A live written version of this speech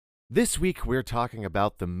This week, we're talking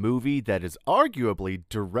about the movie that is arguably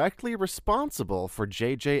directly responsible for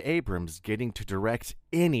J.J. Abrams getting to direct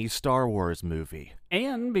any Star Wars movie.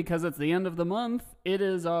 And because it's the end of the month, it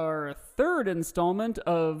is our third installment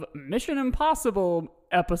of Mission Impossible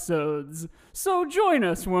episodes. So join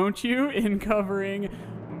us, won't you, in covering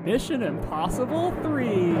Mission Impossible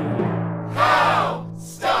 3. How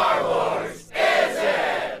Star Wars is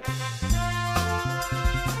it?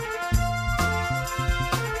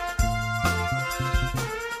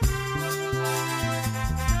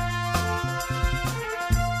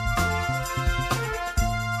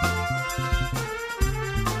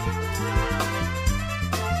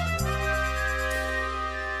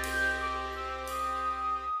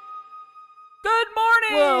 Good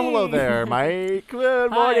morning! Well, hello there, Mike.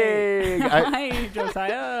 Good morning. Hi,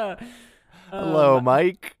 Josiah. Hello,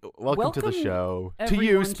 Mike. Welcome to the show. To you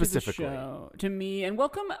everyone specifically. To the show. To me, and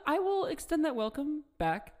welcome. I will extend that welcome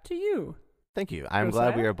back to you. Thank you. I'm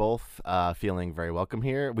glad we Josiah? are both feeling very welcome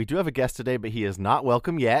here. We do have a guest today, but he is not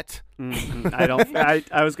welcome yet.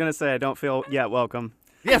 I was gonna say I don't feel yet welcome.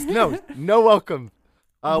 Yes, no welcome.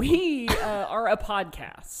 We are a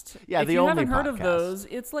podcast. Yeah, if the you only haven't heard of podcast. those,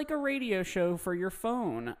 it's like a radio show for your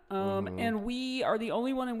phone. And we are the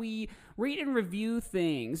only one, and we rate and review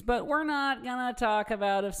things, but we're not gonna talk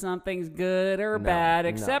about if something's good or bad,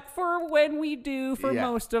 except for when we do for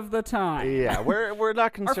most of the time. Yeah, we're not Our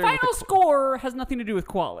concerned with final score has nothing to do with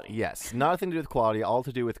quality. Yes, nothing to do with quality, all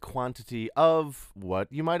to do with quantity of what,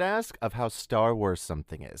 you might ask, of how Star Wars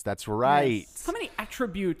something is. That's right. Yes. How many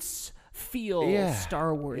attributes feel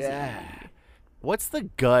Star Wars? What's the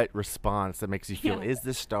gut response that makes you feel, is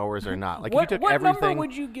this Star Wars or not? Like, What, if you took what everything... number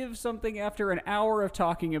would you give something after an hour of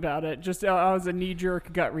talking about it, just as a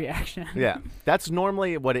knee-jerk gut reaction? Yeah, that's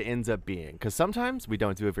normally what it ends up being, because sometimes we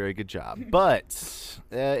don't do a very good job. But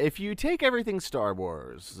if you take everything Star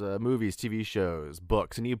Wars, movies, TV shows,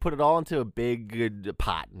 books, and you put it all into a big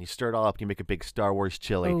pot, and you stir it all up, and you make a big Star Wars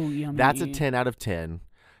chili, Oh, yummy. that's a 10 out of 10,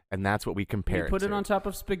 and that's what we compare You put it it to. on top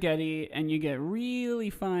of spaghetti, and you get really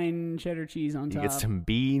fine cheddar cheese on You top. get some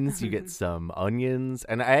beans, you get some onions,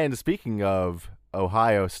 and speaking of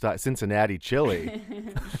Ohio, Cincinnati chili,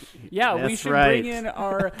 Yeah, we That's should right. bring in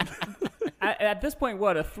our... At this point,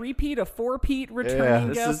 what, a three-peat, a four-peat returning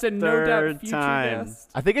This guest, is and no doubt third future time. guest?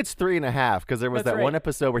 I think it's 3.5 because there was That's that one right.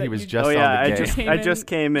 episode where he That was you- just Oh, yeah, on the I game. just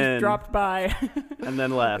came in. dropped by. And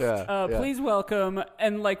then left. Yeah. Please welcome,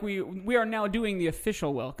 and like we are now doing the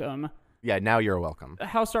official welcome, Yeah, now you're welcome.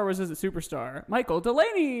 How Star Wars is a Superstar, Michael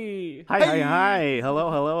DeLaney. Hi.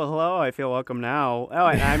 Hello. I feel welcome now. Oh,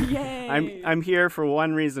 Yay. I'm here for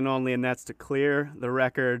one reason only, and that's to clear the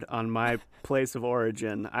record on my place of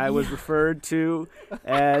origin. I was referred to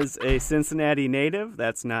as a Cincinnati native.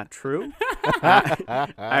 That's not true.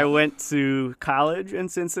 I went to college in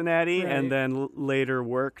Cincinnati Right. and then later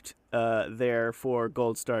worked there for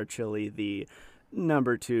Gold Star Chili, the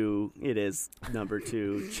number two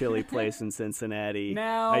chili place in Cincinnati.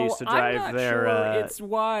 Now, I used to drive I'm not there. sure it's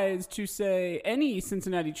wise to say any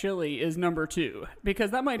Cincinnati chili is number 2,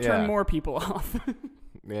 because that might turn Yeah. more people off.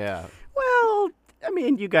 Yeah. Well, I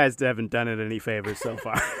mean, you guys haven't done it any favors so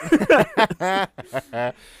far.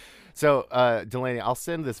 So, Delaney, I'll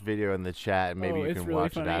send this video in the chat, and maybe you it's can really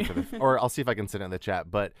watch funny. it after or I'll see if I can send it in the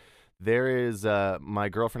chat. But there is my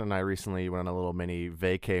girlfriend and I recently went on a little mini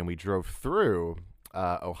vacay, and we drove through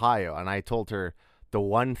Ohio, and I told her the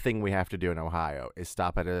one thing we have to do in Ohio is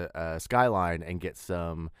stop at a Skyline and get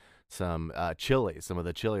some chili, some of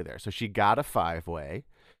the chili there. So she got a 5-way,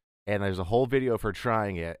 and there's a whole video of her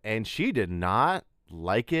trying it, and she did not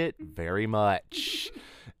like it very much.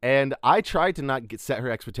 And I tried to not set her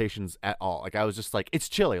expectations at all. Like, I was just like, it's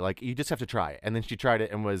chili. Like, you just have to try it. And then she tried it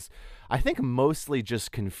and was, I think, mostly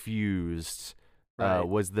just confused Right.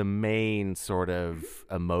 was the main sort of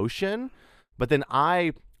emotion. But then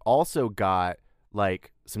I also got,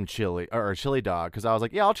 like, some chili, or a chili dog, because I was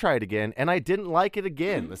like, yeah, I'll try it again. And I didn't like it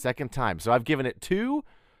again the second time. So I've given it 2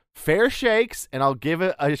 fair shakes, and I'll give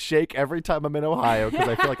it a shake every time I'm in Ohio because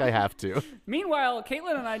I feel like I have to. Meanwhile,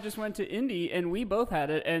 Caitlin and I just went to Indy, and we both had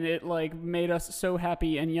it, and it like made us so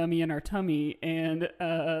happy and yummy in our tummy. And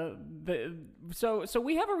so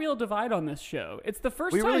we have a real divide on this show. It's the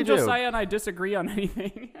first We time really do. Josiah and I disagree on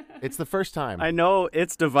anything. It's the first time. I know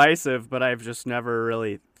it's divisive, but I've just never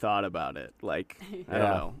really thought about it. Like, I don't Yeah.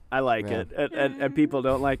 know. I like Yeah. it, and people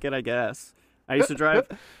don't like it, I guess. I used to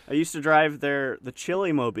drive the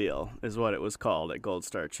Chili Mobile is what it was called at Gold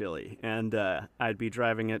Star Chili, and I'd be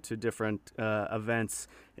driving it to different events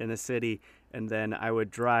in the city, and then I would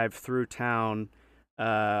drive through town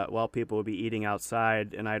while people would be eating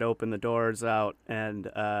outside, and I'd open the doors out and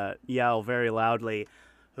yell very loudly,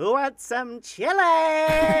 Who wants some chili?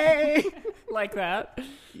 Like that.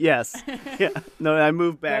 Yes. Yeah. No, I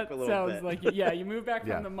moved back That a little sounds bit. like you move back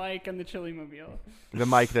Yeah. from the mic and the chili mobile. The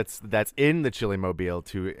mic that's in the chili mobile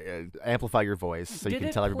to amplify your voice so you Did can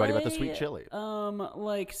it tell everybody about the play, sweet chili.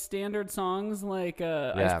 Like standard songs like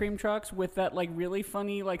ice cream trucks with that like really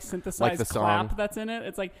funny like synthesized the clap song. that's in it.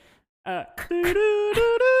 It's like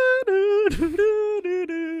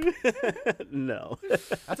No.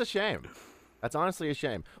 That's a shame. That's honestly a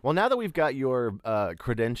shame. Well, now that we've got your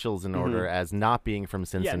credentials in order as not being from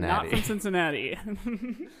Cincinnati. Yeah, not from Cincinnati.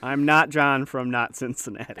 I'm not John from not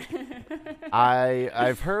Cincinnati.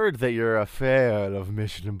 I've heard that you're a fan of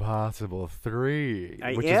Mission Impossible 3,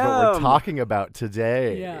 I which is what we're am. talking about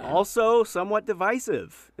today. Yeah. Also somewhat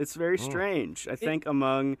divisive. It's very strange. I think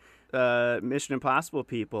among Mission Impossible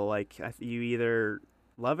people, like you either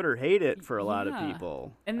love it or hate it for a lot of Yeah.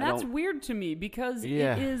 people. And that's weird to me because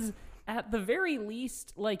Yeah. it is at the very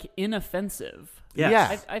least like inoffensive. Yes.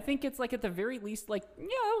 Yeah. I think it's like at the very least like, yeah,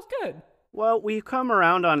 that was good. Well, we've come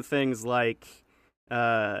around on things like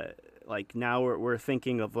now we're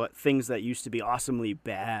thinking of what things that used to be awesomely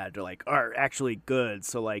bad or like are actually good.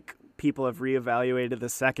 So like people have reevaluated the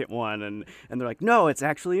second one and they're like, no, it's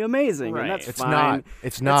actually amazing. Right. And that's It's fine. not.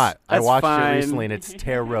 It's not. I that's watched fine. it recently and it's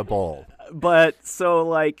terrible. But so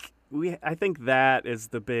like I think that is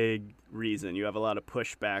the big reason you have a lot of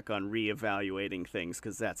pushback on reevaluating things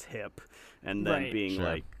because that's hip, and then Right. being Sure.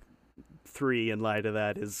 like 3 in light of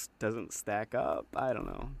that doesn't stack up. I don't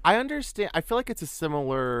know. I understand. I feel like it's a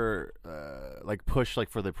similar like push like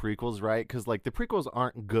for the prequels, right? Because like the prequels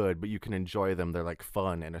aren't good, but you can enjoy them. They're like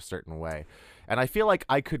fun in a certain way. And I feel like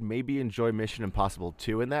I could maybe enjoy Mission Impossible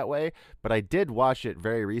 2 in that way, but I did watch it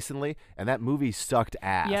very recently, and that movie sucked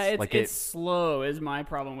ass. Yeah, it's, like it's slow is my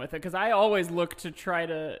problem with it because I always look to try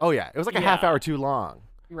to. Oh yeah, it was like a half hour too long.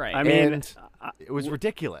 Right. I mean, And it was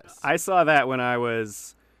ridiculous. I saw that when I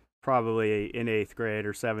was probably in 8th grade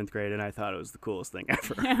or 7th grade, and I thought it was the coolest thing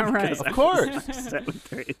ever. Yeah, right. Because Of I course. was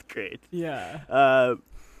 7th or 8th grade. Yeah.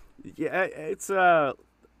 Yeah, it's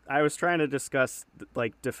I was trying to discuss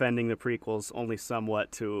like defending the prequels only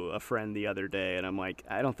somewhat to a friend the other day, and I'm like,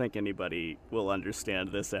 I don't think anybody will understand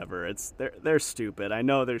this ever. They're stupid. I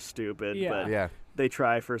know they're stupid, Yeah. but Yeah. they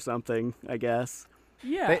try for something, I guess.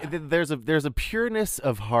 Yeah. There's a pureness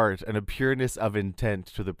of heart and a pureness of intent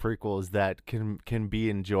to the prequels that can be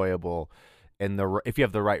enjoyable if you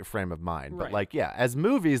have the right frame of mind. But Right. like, yeah, as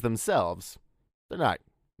movies themselves, they're not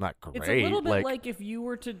great. It's a little bit like if you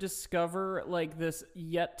were to discover like this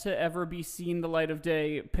yet to ever be seen the light of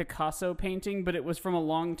day Picasso painting, but it was from a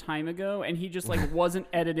long time ago, and he just like wasn't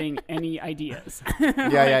editing any ideas.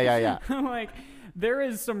 yeah. Like there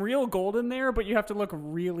is some real gold in there, but you have to look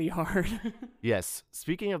really hard. Yes.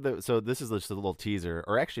 Speaking of so this is just a little teaser,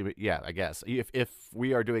 or actually, yeah, I guess if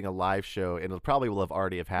we are doing a live show, and it probably will have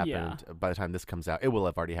already have happened by the time this comes out. It will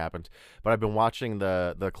have already happened. But I've been watching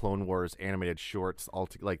the Clone Wars animated shorts,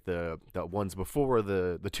 like the ones before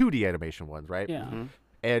the 2D animation ones, right? Yeah.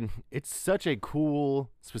 And it's such a cool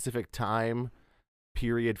specific time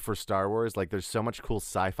period for Star Wars. Like there's so much cool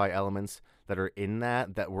sci-fi elements that are in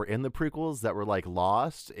that were in the prequels that were like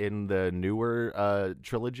lost in the newer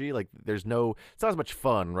trilogy. Like it's not as much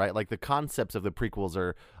fun, right? Like the concepts of the prequels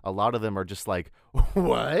a lot of them are just like,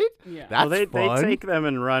 what? Yeah. That's They fun. take them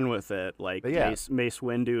and run with it. Like Yeah. Mace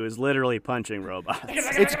Windu is literally punching robots.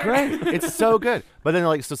 It's great. It's so good. But then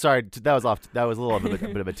like, so sorry, that was a little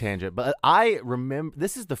bit of a tangent. But I remember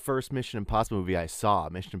this is the first Mission Impossible movie I saw,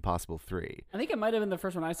 Mission Impossible 3. I think it might have been the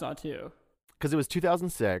first one I saw too. Because it was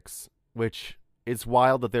 2006, which it's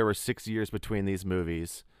wild that there were 6 years between these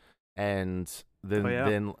movies, and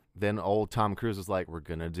then old Tom Cruise was like, "We're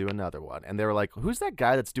gonna do another one," and they were like, "Who's that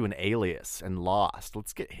guy that's doing Alias and Lost?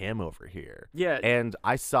 Let's get him over here." Yeah. And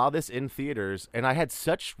I saw this in theaters, and I had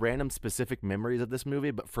such random specific memories of this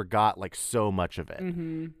movie, but forgot like so much of it.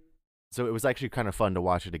 Mm-hmm. So it was actually kind of fun to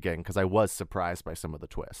watch it again because I was surprised by some of the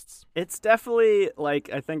twists. It's definitely, like,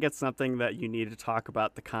 I think it's something that you need to talk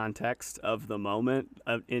about the context of the moment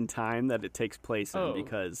in time that it takes place in,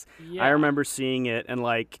 because yeah. I remember seeing it, and,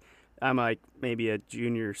 like, I'm, like, maybe a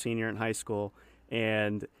junior or senior in high school,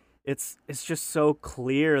 and it's just so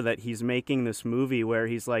clear that he's making this movie where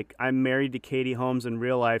he's like, I'm married to Katie Holmes in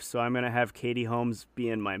real life, so I'm going to have Katie Holmes be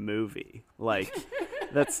in my movie. Like...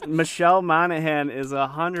 That's Michelle Monaghan is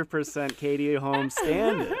 100% Katie Holmes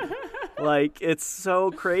stand-in. Like, it's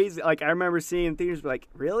so crazy. Like, I remember seeing in theaters, like,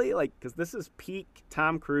 really? Like, because this is peak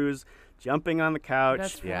Tom Cruise jumping on the couch,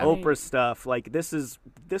 That's right. Oprah stuff. Like, this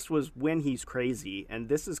was when he's crazy, and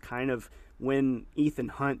this is kind of when Ethan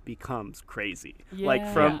Hunt becomes crazy. Yeah.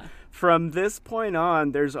 Like from this point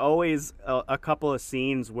on, there's always a couple of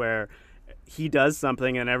scenes where he does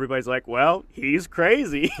something and everybody's like, well, he's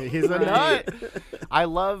crazy. He's a nut. I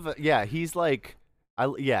love, he's like,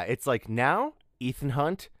 it's like now Ethan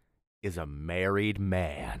Hunt is a married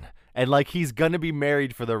man. And like he's going to be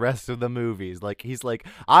married for the rest of the movies. Like he's like,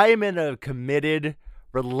 I am in a committed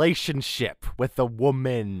relationship with a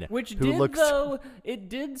woman it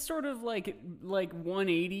did sort of like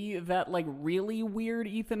 180 that like really weird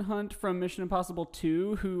Ethan Hunt from Mission Impossible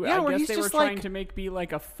 2 who I guess they were trying to make be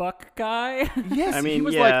like a fuck guy. Yes, I mean, he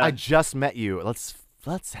was like, I just met you, let's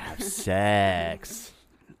have sex.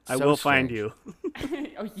 I will find you.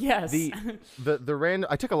 Oh, yes. The random,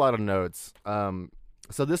 I took a lot of notes.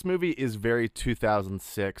 So this movie is very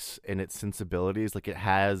 2006 in its sensibilities. Like, it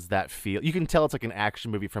has that feel. You can tell it's like an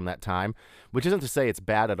action movie from that time, which isn't to say it's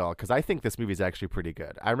bad at all, because I think this movie is actually pretty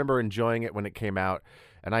good. I remember enjoying it when it came out,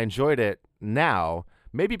 and I enjoyed it now,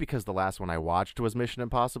 maybe because the last one I watched was Mission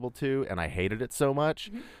Impossible 2, and I hated it so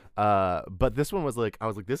much. But this one was like, I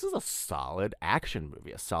was like, this is a solid action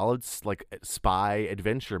movie, a solid like spy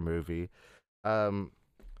adventure movie. Some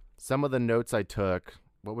of the notes I took.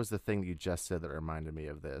 What was the thing that you just said that reminded me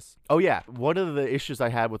of this? Oh, yeah. One of the issues I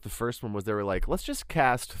had with the first one was they were like, let's just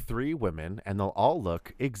cast 3 women and they'll all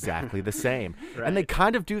look exactly the same. Right. And they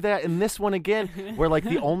kind of do that in this one again, where like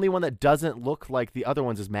the only one that doesn't look like the other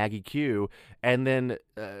ones is Maggie Q. And then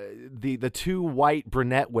the 2 white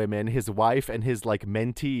brunette women, his wife and his like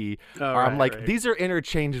mentee, these are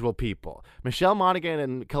interchangeable people. Michelle Monaghan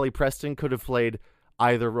and Kelly Preston could have played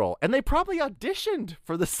either role. And they probably auditioned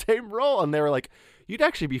for the same role. And they were like, you'd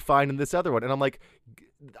actually be fine in this other one. And I'm like,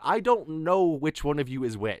 I don't know which one of you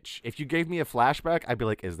is which. If you gave me a flashback, I'd be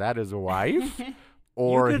like, is that his wife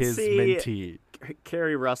or his mentee?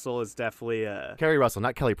 Carrie Russell is definitely Carrie Russell,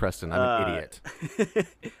 not Kelly Preston. I'm an idiot.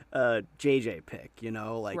 JJ pick, you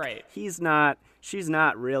know, like right. she's not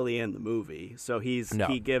really in the movie. So he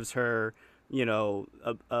gives her, you know,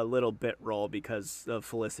 a little bit role because of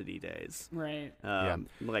Felicity Days. Right.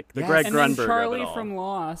 Like the Greg Grunberg and then Charlie of it all. from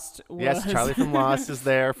Lost was... Yes, Charlie from Lost is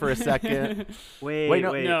there for a second. Wait,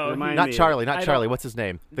 no. Not Charlie. What's his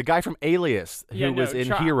name? The guy from Alias who was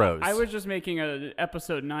in Heroes. I was just making an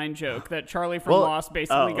episode 9 joke that Charlie from Lost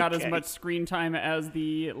basically got as much screen time as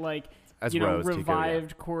the, like... As Rose,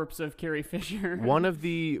 revived corpse of Carrie Fisher. One of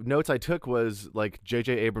the notes I took was like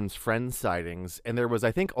J.J. Abrams' friend sightings, and there was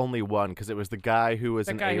I think only one because it was the guy who was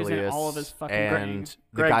in Alias who's in all of his fucking and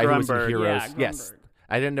the Greg guy Grunberg. Who was in Heroes. Yeah, yes,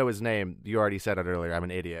 I didn't know his name. You already said it earlier. I'm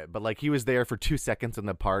an idiot, but like he was there for 2 seconds in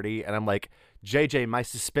the party, and I'm like, JJ, my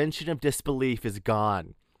suspension of disbelief is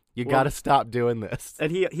gone. You got to stop doing this.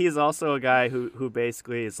 And he's also a guy who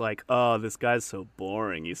basically is like, oh, this guy's so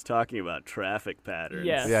boring. He's talking about traffic patterns.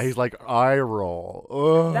 Yes. Yeah, he's like, eye roll.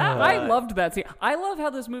 Ugh. I loved that scene. I love how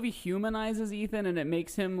this movie humanizes Ethan and it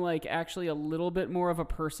makes him like actually a little bit more of a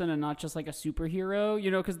person and not just like a superhero.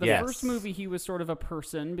 You know, because the first movie he was sort of a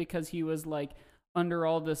person because he was like under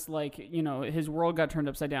all this, like, you know, his world got turned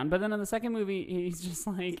upside down. But then in the second movie, he's just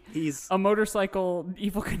like he's a motorcycle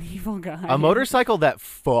Evel Knievel guy. A motorcycle that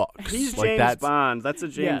fucks. He's like James Bond. That's a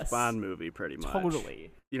James Bond movie, pretty much.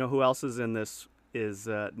 Totally. You know who else is in this is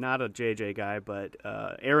not a JJ guy, but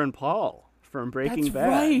Aaron Paul from Breaking Bad.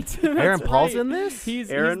 Right. Aaron Paul's in this?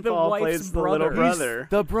 Aaron Paul plays the little brother.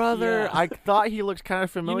 The brother. Yeah. I thought he looked kind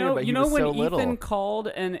of familiar, but he was so little. You know when Ethan called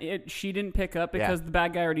and she didn't pick up because the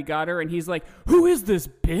bad guy already got her, and he's like, "Who is this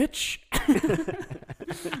bitch?"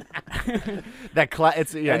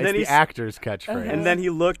 It's the actor's catchphrase. And then he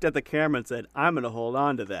looked at the camera and said, "I'm going to hold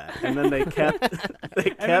on to that." And then they kept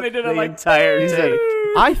the entire take.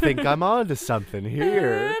 I think I'm on to something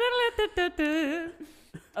here.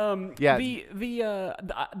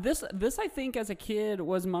 This I think as a kid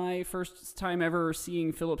was my first time ever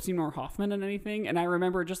seeing Philip Seymour Hoffman in anything, and I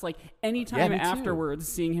remember just like any time afterwards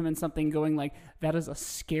seeing him in something going like, that is a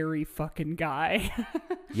scary fucking guy.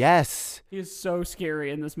 Yes. He is so scary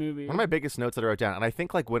in this movie. One of my biggest notes that I wrote down, and I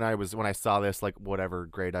think like when I saw this, like whatever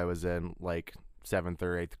grade I was in, like 7th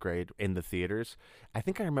or 8th grade in the theaters, I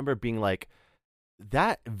think I remember being like,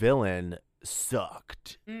 that villain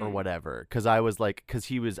sucked or whatever, because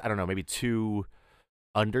he was, I don't know, maybe too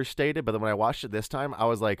understated. But then when I watched it this time, I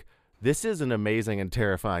was like, this is an amazing and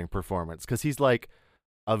terrifying performance, because he's like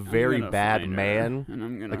a very bad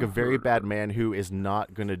man, like a very bad man who is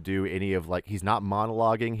not gonna do any of, like, he's not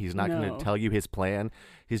monologuing, he's not gonna tell you his plan,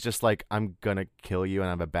 he's just like, I'm gonna kill you and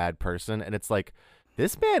I'm a bad person. And it's like,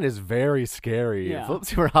 this man is very scary. Philip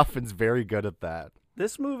Seymour Hoffman's very good at that.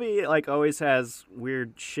 This movie, like, always has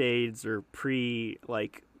weird shades or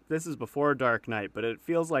this is before Dark Knight, but it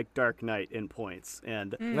feels like Dark Knight in points,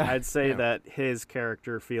 and I'd say that his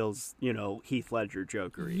character feels, Heath Ledger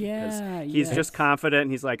Joker-y. Yeah, he's just confident.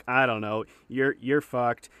 And he's like, I don't know, you're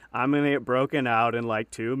fucked. I'm gonna get broken out in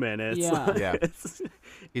like 2 minutes. Yeah. Yeah.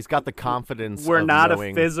 He's got the confidence. We're of not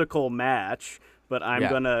knowing... a physical match, but I'm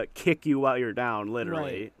gonna kick you while you're down,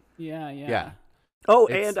 literally. Right. Yeah. Yeah. Oh,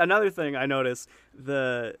 and another thing I noticed,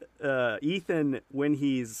 the Ethan, when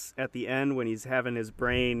he's at the end, when he's having his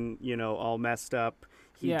brain, all messed up,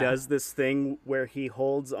 he does this thing where he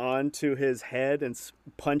holds on to his head and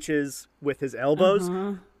punches with his elbows.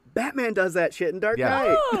 Batman does that shit in Dark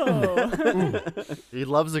Knight. Oh. He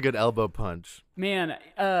loves a good elbow punch. Man,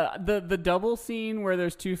 the double scene where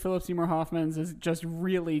there's 2 Philip Seymour Hoffmans is just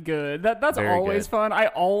really good. That's Very always good. fun. I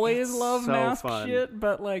always love so mask fun. shit,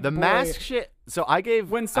 but like The mask shit. So I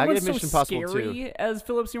gave when I someone's gave so Mission Impossible scary 2 as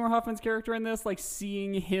Philip Seymour Hoffman's character in this, like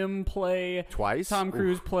seeing him play twice. Tom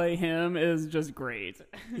Cruise play him is just great.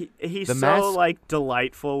 He's The so mask- like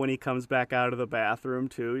delightful when he comes back out of the bathroom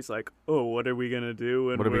too. He's like, "Oh, what are we gonna do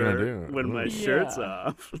when What are we gonna do? when my Ooh. shirt's Yeah.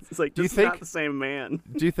 off?" It's like, Do you this is not think- the same man.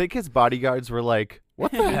 Do you think his bodyguards were like,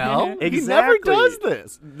 "What the hell? He never Exactly. does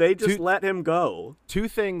this." They just Two- let him go. 2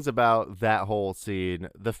 things about that whole scene: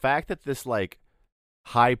 the fact that this like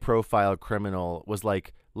high-profile criminal was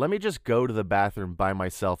like, "Let me just go to the bathroom by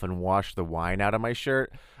myself and wash the wine out of my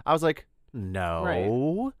shirt." I was like,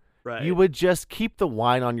 "No." Right. You would just keep the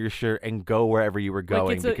wine on your shirt and go wherever you were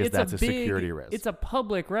going Like, because it's that's a big, security risk. It's a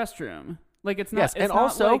public restroom. Like it's not. Yes, it's and not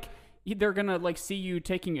also- like they're gonna like see you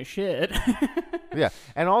taking a shit. Yeah,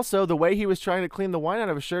 and also the way he was trying to clean the wine out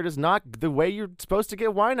of his shirt is not the way you're supposed to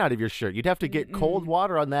get wine out of your shirt. You'd have to get cold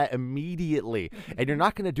water on that immediately, and you're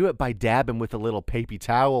not going to do it by dabbing with a little papy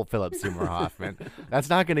towel, Philip Seymour Hoffman. That's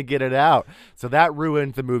not going to get it out. So that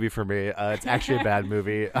ruined the movie for me. It's actually a bad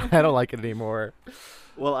movie. I don't like it anymore.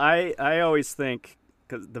 Well, I always think,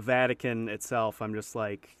 because the Vatican itself, I'm just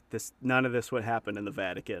like, this. None of this would happen in the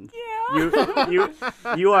Vatican. Yeah.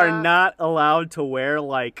 You are not allowed to wear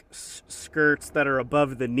like skirts that are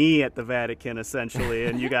above the knee at the Vatican, essentially,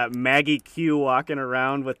 and you got Maggie Q walking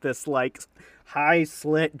around with this like high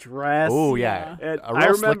slit dress. Oh yeah, And a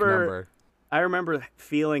real slick number. I remember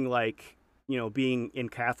feeling like, being in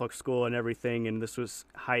Catholic school and everything, and this was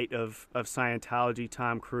height of Scientology,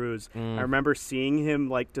 Tom Cruise. I remember seeing him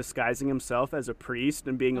like disguising himself as a priest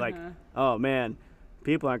and being like, "Oh man,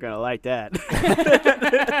 people aren't gonna like that.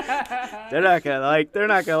 They're not gonna like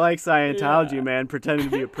Scientology, man, pretending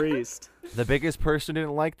to be a priest." The biggest person who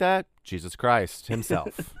didn't like that, Jesus Christ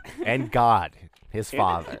himself, and God, his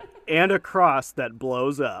Father. And a cross that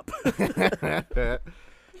blows up.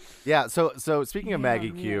 Yeah, so speaking of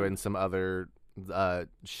Maggie Q and some other,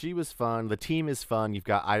 she was fun. The team is fun. You've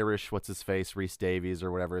got Irish, what's his face, Rhys Davies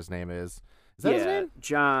or whatever his name is. Is that his name?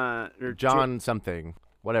 John Something.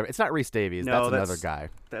 Whatever. It's not Rhys Davies. No, that's another guy.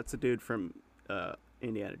 That's a dude from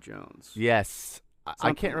Indiana Jones. Yes. I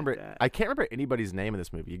Something can't remember. like that. I can't remember anybody's name in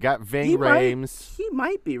this movie. You got Ving He Rhames.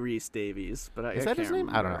 might be Rhys Davies, but Is I that his can't name?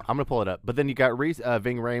 I don't know. remember. I'm gonna pull it up. But then you got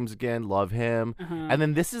Ving Rhames again. Love him. And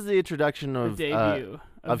then this is the introduction The of debut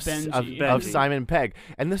of Benji. of Simon Pegg.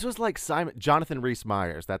 And this was like Jonathan Rhys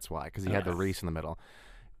Meyers. That's why, because he had the Rhys in the middle.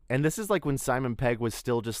 And this is like when Simon Pegg was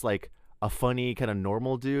still just like a funny kind of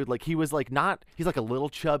normal dude. Like he was like not. He's like a little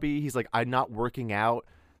chubby. He's like, I'm not working out.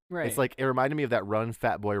 Right. It's like it reminded me of that Run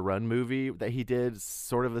Fat Boy Run movie that he did,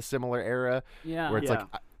 sort of a similar era. Yeah. Where it's like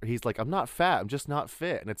he's like, I'm not fat, I'm just not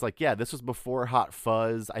fit. And it's like, yeah, this was before Hot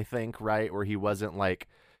Fuzz, I think, right? Where he wasn't like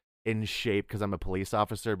in shape because I'm a police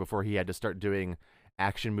officer, before he had to start doing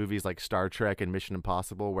action movies like Star Trek and Mission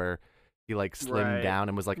Impossible, where he like slimmed down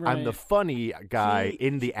and was like, I'm the Right. funny guy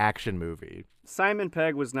in the action movie. Simon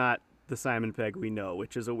Pegg was not the Simon Pegg we know,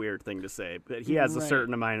 which is a weird thing to say, but he has a Right.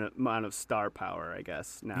 certain amount of star power, I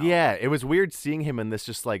guess, now. Yeah, it was weird seeing him in this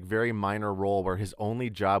just like very minor role where his only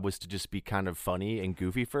job was to just be kind of funny and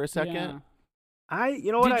goofy for a second. Yeah.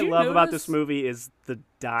 You know what Did I you love about notice- this movie is the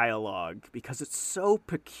dialogue, because it's so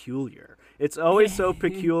peculiar. It's always so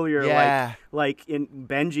peculiar. Yeah. Like in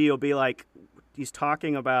Benji will be like, he's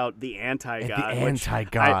talking about the anti-god. The which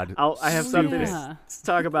anti-god. I have something Yeah. to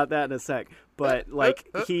talk about that in a sec. But like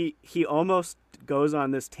he almost goes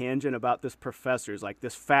on this tangent about this professor. He's like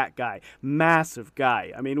this fat guy, massive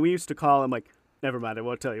guy. I mean, we used to call him like, never mind, I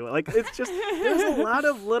won't tell you. Like, it's just, there's a lot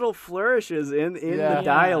of little flourishes in the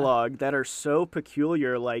dialogue that are so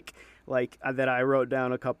peculiar. Like that I wrote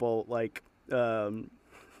down a couple, like,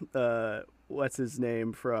 what's his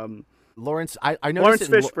name from Lawrence, I Lawrence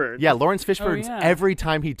noticed Fishburne. Yeah, Lawrence Fishburne's yeah. every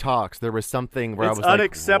time he talks, there was something where It's I was like,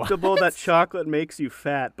 unacceptable "What?" that chocolate makes you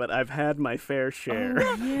fat, but I've had my fair share.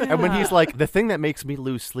 And when he's like, the thing that makes me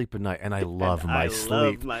lose sleep at night, and I love my I sleep.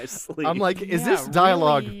 love my sleep. I'm like, is Yeah, this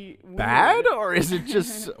dialogue really bad weird. or is it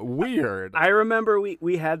just weird? I remember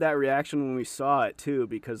we had that reaction when we saw it too,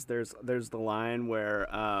 because there's the line where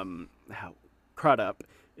Crudup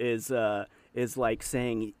is like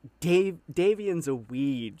saying, Davian's a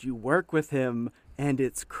weed. You work with him, and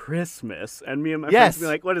it's Christmas. And me and my friends be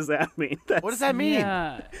like, what does that mean? What does that mean?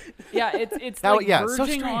 Yeah, it's Now, like yeah, so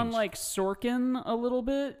verging on strange. like Sorkin a little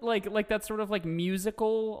bit, like that sort of like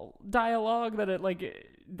musical dialogue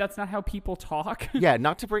that's not how people talk. Yeah,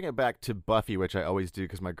 not to bring it back to Buffy, which I always do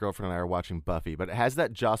because my girlfriend and I are watching Buffy, but it has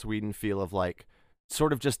that Joss Whedon feel of like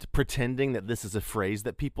sort of just pretending that this is a phrase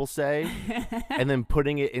that people say and then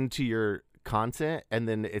putting it into your content, and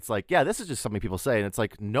then it's like, yeah, this is just something people say, and it's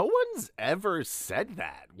like, no one's ever said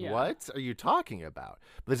that. Yeah. What are you talking about?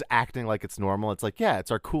 But it's acting like it's normal. It's like, yeah, it's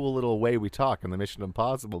our cool little way we talk in the Mission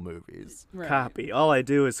Impossible movies. Right. Copy. All I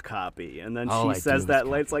do is copy. And then All I she do says is that copy.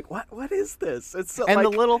 later. It's like, what is this? It's so, And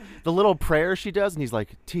like, the little prayer she does, and he's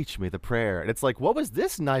like, teach me the prayer, and it's like, what was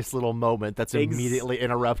this nice little moment that's immediately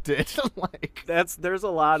interrupted? Like, there's a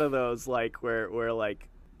lot of those, like where like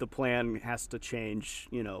the plan has to change,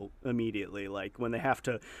 immediately. Like when they have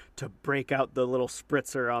to break out the little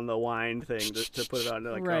spritzer on the wine thing to put it on.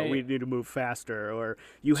 They're like, Right. oh, we need to move faster, or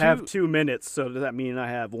you have 2 minutes, so does that mean I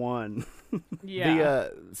have 1? Yeah.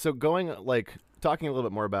 So going like talking a little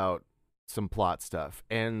bit more about some plot stuff,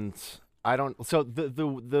 and I don't. So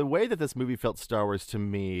the way that this movie felt Star Wars to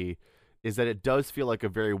me is that it does feel like a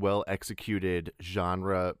very well executed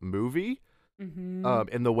genre movie,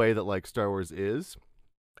 in the way that like Star Wars is.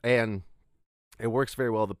 And it works very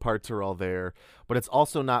well. The parts are all there, but it's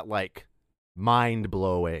also not like mind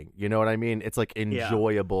blowing. You know what I mean? It's like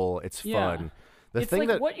enjoyable. It's Yeah. fun. It's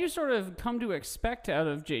like what you sort of come to expect out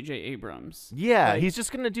of J.J. Abrams. Yeah, Like- he's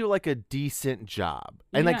just gonna do like a decent job,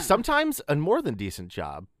 and Yeah. like sometimes a more than decent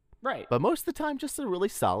job, Right. but most of the time just a really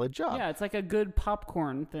solid job. Yeah, it's like a good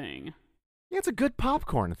popcorn thing. Yeah, it's a good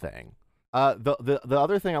popcorn thing. The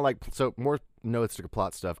other thing I like, so more notes to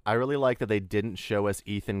plot stuff. I really like that they didn't show us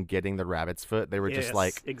Ethan getting the rabbit's foot. They were just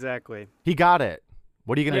like, exactly. he got it.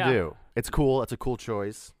 What are you gonna Yeah. do? It's cool. It's a cool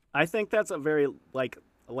choice. I think that's a very like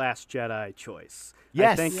Last Jedi choice.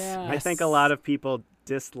 Yes. I think a lot of people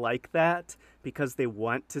dislike that because they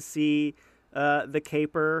want to see the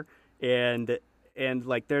caper, and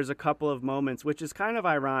like there's a couple of moments, which is kind of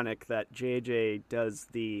ironic that JJ does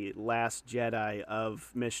the Last Jedi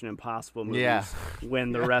of Mission Impossible movies Yeah.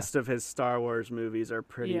 when the rest of his Star Wars movies are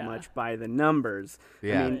pretty Yeah. much by the numbers.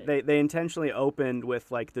 Yeah. I mean, they intentionally opened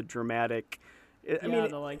with like the dramatic. I mean,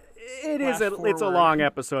 the, like, it is flash it's a forward. long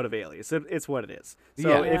episode of Alias. It's what it is.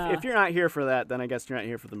 So Yeah. if you're not here for that, then I guess you're not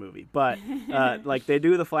here for the movie. But like they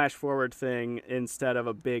do the flash forward thing instead of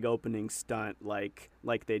a big opening stunt like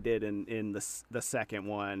they did in the second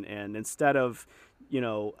one, and instead of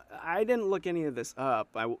I didn't look any of this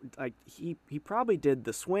up. He probably did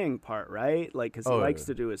the swing part, right? Like because he likes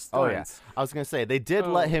to do his stunts. Oh yeah. I was gonna say they did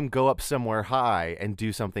let him go up somewhere high and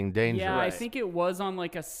do something dangerous. Yeah, I think it was on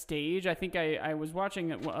like a stage. I think I was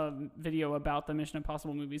watching a video about the Mission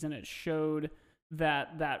Impossible movies, and it showed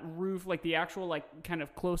that roof, like the actual like kind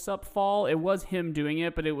of close up fall. It was him doing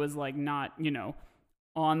it, but it was like not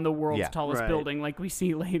on the world's tallest Right. building like we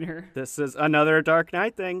see later. This is another Dark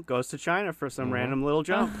Knight thing. Goes to China for some random little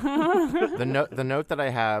jump. The note that I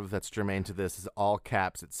have that's germane to this is all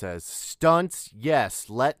caps. It says, "Stunts, yes.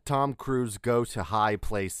 Let Tom Cruise go to high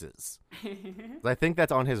places." I think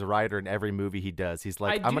that's on his rider in every movie he does. He's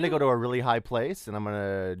like, I'm going to go to a really high place and I'm going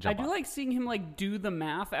to jump I do off. like seeing him like do the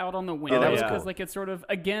math out on the window that was because cool. like it sort of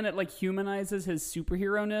again it like humanizes his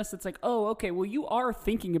superhero-ness. It's like, oh, okay, well you are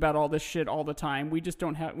thinking about all this shit all the time. We just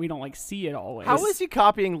don't like see it always. How is he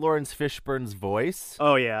copying Lawrence Fishburne's voice?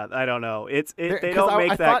 Oh yeah, I don't know. They 'cause don't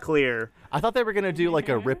make I that thought- clear. I thought they were going to do like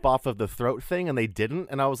a rip-off of the throat thing, and they didn't.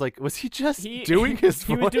 And I was like, was he just He- doing his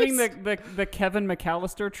He voice? was doing the Kevin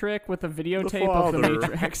McAllister trick with the videotape of the father.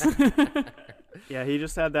 Matrix. Yeah, he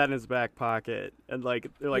just had that in his back pocket, and like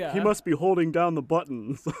they're like, he Yeah. must be holding down the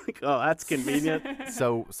buttons. Like, oh, that's convenient.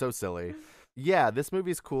 so silly. Yeah, this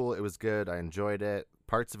movie's cool. It was good. I enjoyed it.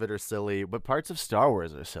 Parts of it are silly, but parts of Star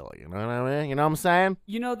Wars are silly. You know what I mean? You know what I'm saying?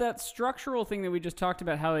 You know, that structural thing that we just talked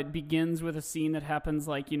about, how it begins with a scene that happens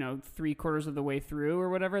like, 3/4 of the way through or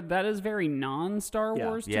whatever, that is very non-Star Yeah.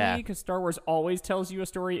 Wars to Yeah. me, because Star Wars always tells you a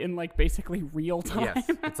story in like basically real time. Yes.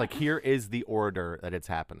 It's like, here is the order that it's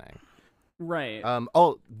happening. Right.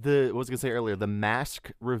 What was I gonna say earlier? The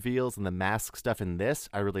mask reveals and the mask stuff in this,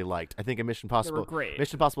 I really liked. I think in Mission Impossible, great.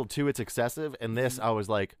 Mission Impossible 2, it's excessive. In this, I was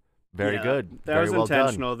like, very Yeah, good, That very was well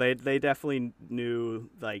intentional. They definitely knew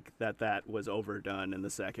like that was overdone in the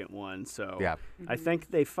second one. So Yeah. I think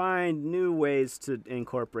they find new ways to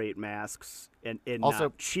incorporate masks and Also-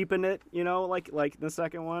 not cheapen it. Like the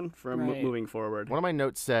second one from Right. moving forward. One of my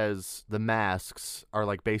notes says the masks are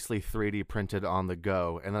like basically 3D printed on the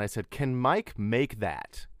go, and then I said, "Can Mike make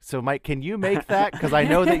that?" So, Mike, can you make that? Because I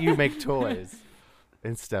know that you make toys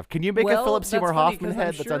and stuff. Can you make a Well, Philip Seymour that's funny, Hoffman 'cause I'm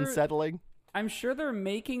head that's sure- unsettling? I'm sure they're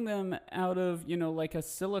making them out of, like a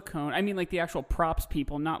silicone. I mean, like the actual props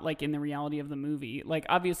people, not like in the reality of the movie. Like,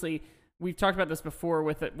 obviously, we've talked about this before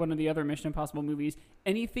with one of the other Mission Impossible movies.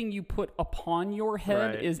 Anything you put upon your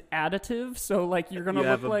head Right. is additive. So, like, you're going to You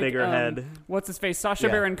look have a like bigger head. What's his face? Sacha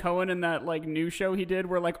Yeah. Baron Cohen in that like new show he did,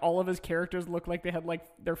 where like all of his characters looked like they had like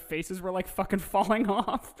their faces were like fucking falling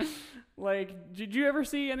off. Like, did you ever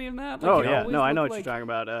see any of that? Like, Oh he yeah, always no, I know looked what you're talking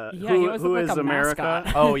about. Yeah, he always who looked is like a America?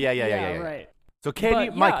 mascot. Oh yeah. Right. So can But,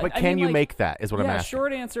 you, Mike? yeah, But I can mean, you like- make that? Is what I'm Yeah, asking.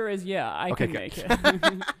 short answer is yeah, I Okay, can make good.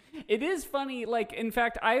 it. It is funny. Like, in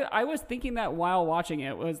fact, I was thinking that while watching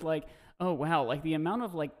it was like, oh wow, like the amount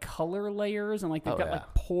of like color layers and like they've Oh, got yeah.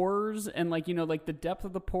 like pores and like like the depth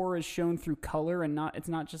of the pore is shown through color and it's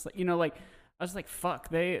not just like like. I was like, fuck,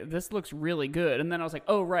 this looks really good. And then I was like,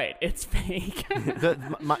 oh, right, it's fake.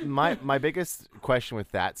 My biggest question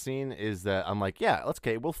with that scene is that I'm like, yeah, we'll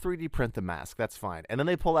 3D print the mask. That's fine. And then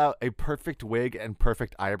they pull out a perfect wig and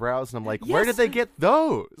perfect eyebrows. And I'm like, where Yes. did they get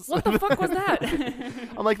those? What the fuck was that?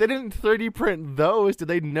 I'm like, they didn't 3D print those. Did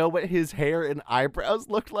they know what his hair and eyebrows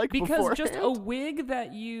looked like Because beforehand? just a wig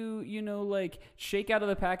that you like shake out of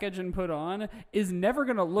the package and put on is never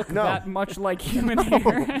going to look No. that much like human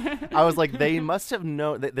hair. I was like, they must have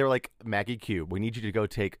known. They were like, Maggie Q, we need you to go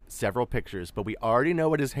take several pictures, but we already know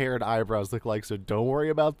what his hair and eyebrows look like, so don't worry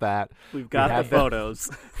about that. We've got the have them. photos.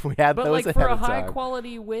 We had But those like ahead for a of high time.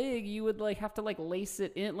 quality wig, you would like have to like lace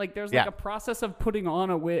it in. Like there's Yeah. like a process of putting on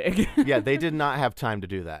a wig. Yeah, they did not have time to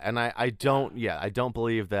do that, and I don't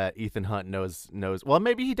believe that Ethan Hunt knows. Well,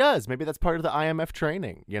 maybe he does. Maybe that's part of the IMF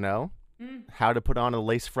training. How to put on a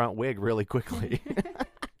lace front wig really quickly.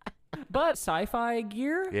 But sci-fi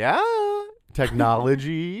gear, Yeah,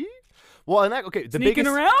 technology. Well, and the sneaking biggest,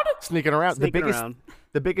 around. sneaking around. Sneaking the biggest, around.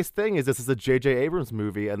 the biggest thing is this is a J.J. Abrams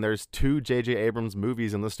movie, and there's 2 J.J. Abrams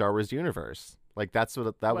movies in the Star Wars universe. Like that was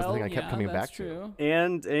the thing I kept coming back true.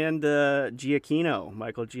 And Giacchino,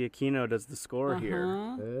 Michael Giacchino does the score here,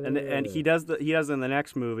 Uh-huh. and he does in the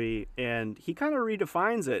next movie, and he kind of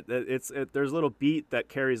redefines it. There's a little beat that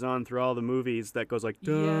carries on through all the movies that goes like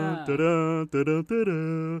da Yeah. da da da da da da,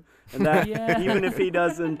 and that Yeah. even if he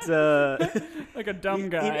doesn't, Like a dumb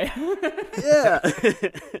guy. yeah,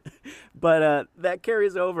 but that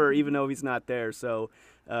carries over even though he's not there. So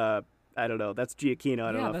I don't know. That's Giacchino.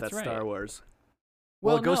 I don't Yeah, know if that's that's right. Star Wars.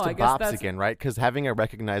 Well, it goes no, to I guess bops that's, again, right? Because having a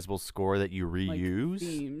recognizable score that you like, reuse.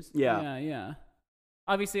 themes. Yeah. Yeah.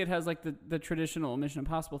 Obviously, it has like the traditional Mission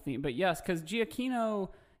Impossible theme, but yes, because Giacchino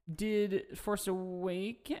did Force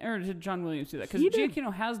Awakens, or did John Williams do that? Because He did.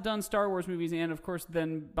 Giacchino has done Star Wars movies, and of course,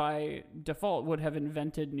 then by default would have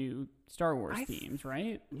invented new Star Wars themes,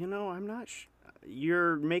 right? I'm not.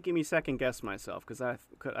 You're making me second guess myself because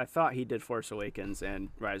I thought he did Force Awakens and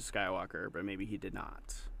Rise of Skywalker, but maybe he did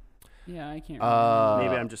not. Yeah, I can't remember.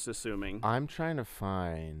 Maybe I'm just assuming. I'm trying to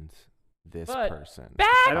find this But- person. Bad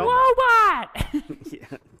I don't- robot.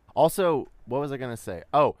 Yeah. Also, what was I gonna say?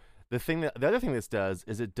 Oh, the other thing this does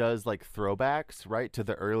is it does like throwbacks, right, to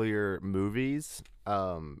the earlier movies.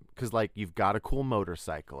 Because like you've got a cool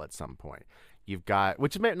motorcycle at some point. You've got,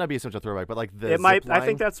 which may not be so much a throwback, but like the It might. zip I line.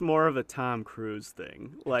 think that's more of a Tom Cruise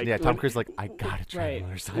thing. Like Yeah, Tom when- Cruise like, I gotta try Right. a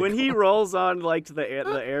motorcycle. When he rolls on like to the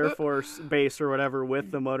Air Force base or whatever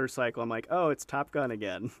with the motorcycle, I'm like, oh, it's Top Gun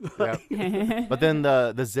again. Yep. But then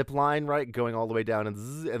the zip line, right, going all the way down and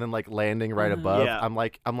then like landing right above. Yeah. I'm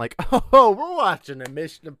like, oh, we're watching a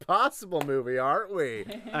Mission Impossible movie, aren't we?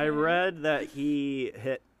 I read that he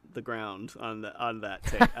hit the ground on that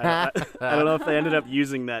take. I don't know if they ended up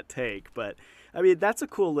using that take, but I mean that's a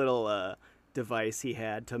cool little device he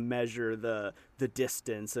had to measure the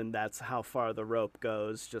distance, and that's how far the rope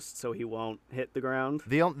goes, just so he won't hit the ground.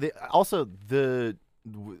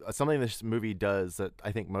 Something this movie does that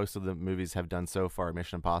I think most of the movies have done so far,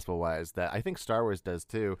 Mission Impossible wise, that I think Star Wars does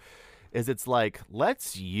too, is it's like,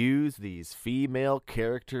 let's use these female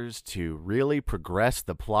characters to really progress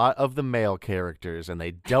the plot of the male characters, and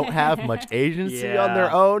they don't have much agency on their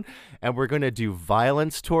Yeah. own, and we're going to do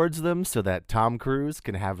violence towards them so that Tom Cruise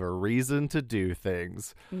can have a reason to do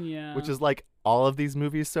things. Yeah. Which is like, all of these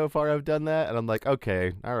movies so far have done that, and I'm like,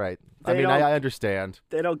 okay, all right. I They mean, don't- I understand.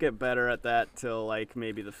 They don't get better at that till like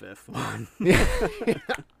maybe the 5th one.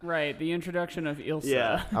 Right, the introduction of Ilsa.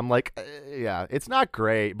 Yeah. I'm like, yeah, it's not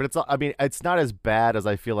great, but I mean, it's not as bad as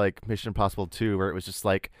I feel like Mission Impossible 2, where it was just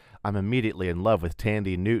like, I'm immediately in love with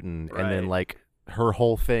Tandy Newton, and then Right. like her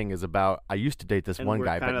whole thing is about, I used to date this And one we're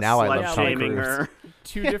guy, but kinda now I love Tom slut-shaming Cruise. her.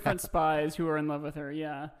 Two different spies who are in love with her.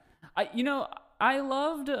 Yeah, I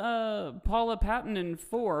loved Paula Patton in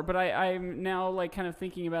 4, but I'm now like kind of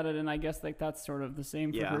thinking about it, and I guess like that's sort of the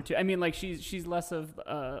same for Yeah. her too. I mean, like she's less of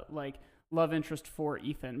like love interest for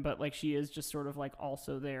Ethan, but like she is just sort of like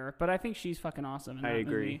also there. But I think she's fucking awesome in that I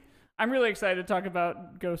agree. movie. I'm really excited to talk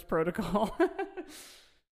about Ghost Protocol.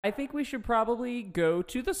 I think we should probably go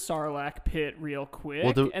to the Sarlacc pit real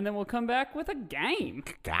quick, and then we'll come back with a game.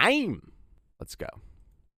 Game. Let's go.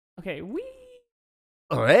 Okay, we.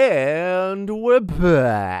 And we're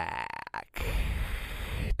back.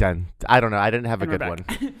 Done. I don't know. I didn't have a And we're good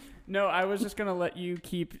back. one. No, I was just gonna let you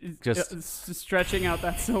keep Just- stretching out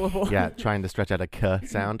that syllable. Yeah, trying to stretch out a k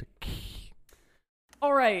sound.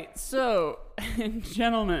 All right, so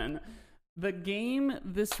gentlemen, the game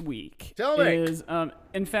this week Tell me. is,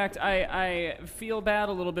 in fact, I feel bad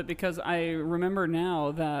a little bit because I remember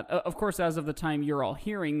now that, of course, as of the time you're all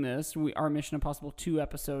hearing this, our Mission Impossible 2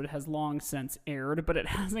 episode has long since aired, but it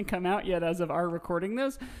hasn't come out yet as of our recording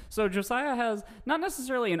this. So Josiah has not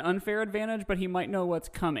necessarily an unfair advantage, but he might know what's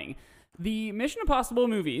coming. The Mission Impossible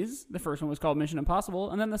movies, the first one was called Mission Impossible,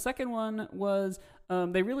 and then the second one was,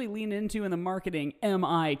 they really leaned into in the marketing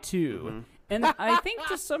MI2. And I think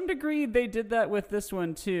to some degree they did that with this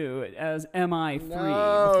one too, as MI3,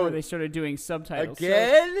 before they started doing subtitles.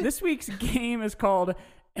 Again? So this week's game is called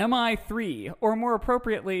MI3, or more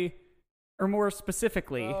appropriately, or more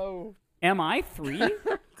specifically, MI3?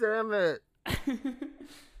 Damn it.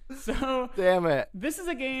 So Damn it. this is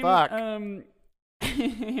a game. Fuck. Hang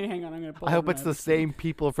on, I'm gonna pull. I hope up it's my- the same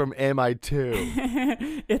people from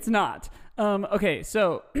MI2. It's not. Okay,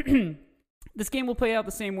 so this game will play out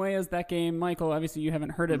the same way as that game. Michael, obviously you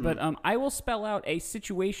haven't heard it, but I will spell out a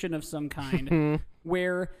situation of some kind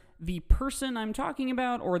where the person I'm talking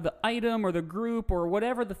about, or the item, or the group, or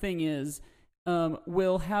whatever the thing is,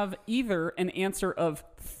 will have either an answer of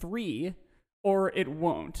 3 or it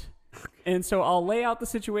won't. And so I'll lay out the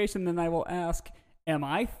situation, then I will ask, am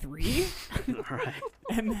I 3? All right.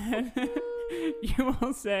 And then you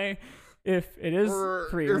will say if it is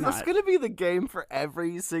 3 or Is not. this going to be the game for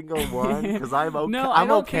every single one? Because I'm okay. No, I I'm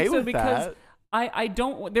don't okay think so with because that. I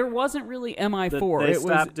don't. There wasn't really MI4. They It was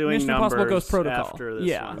stopped doing Mission Impossible numbers Ghost Protocol. after this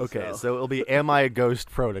Yeah. one. Okay, so it'll be Am I a Ghost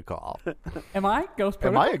Protocol? Am I Ghost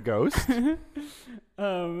Am Protocol? I a ghost?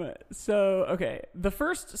 So okay, the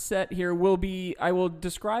first set here will be I will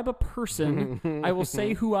describe a person. I will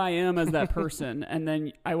say who I am as that person, and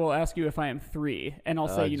then I will ask you if I am 3, and I'll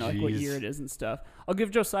say like what jeez. year it is and stuff. I'll give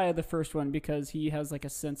Josiah the first one because he has like a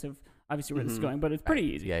sense of obviously where this is going, but it's pretty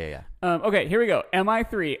easy. Yeah. Okay, here we go. Am I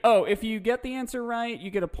 3? Oh, if you get the answer right, you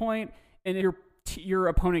get a point, and your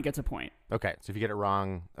opponent gets a point. Okay, so if you get it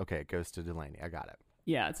wrong, okay, it goes to DeLaney. I got it.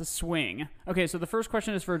 Yeah, it's a swing. Okay, so the first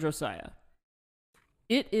question is for Josiah.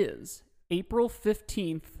 It is April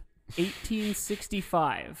 15th,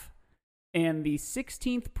 1865, and the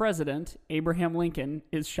 16th president, Abraham Lincoln,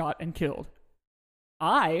 is shot and killed.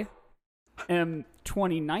 I am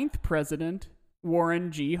 29th president,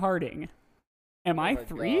 Warren G. Harding. Am I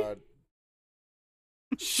 3?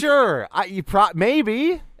 Sure,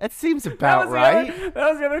 maybe. That seems about right. That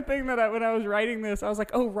was the other thing that when I was writing this, I was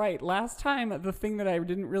like, oh, right. Last time, the thing that I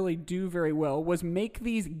didn't really do very well was make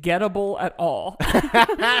these gettable at all.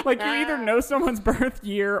 Like, you either know someone's birth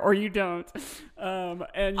year or you don't.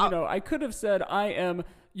 And, I could have said I am,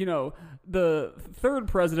 the 3rd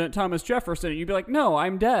president, Thomas Jefferson. And you'd be like, no,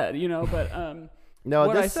 I'm dead, but No,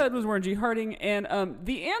 what I said was Warren G. Harding. And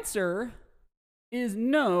the answer is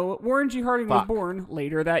no, Warren G. Harding was born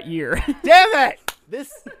later that year. Damn it!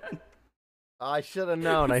 I should have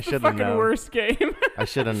known. I It's the should have fucking known. worst game. I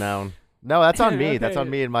should have known. No, that's on me. Okay. That's on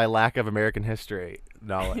me and my lack of American history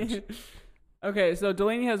knowledge. Okay, so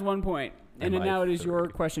DeLaney has 1 point, and then now it is MI3. your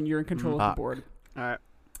question. You're in control of the board. All right.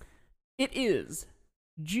 It is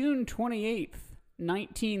June 28th,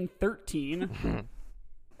 1913,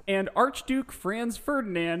 and Archduke Franz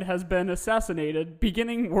Ferdinand has been assassinated,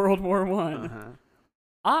 beginning World War I. Uh-huh.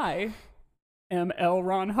 I am L.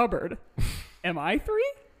 Ron Hubbard. Am I 3?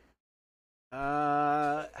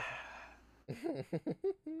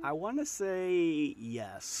 I want to say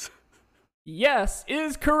yes. Yes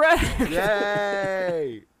is correct.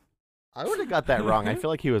 Yay! I would have got that wrong. I feel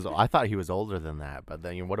like I thought he was older than that, but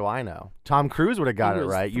then what do I know? Tom Cruise would have got it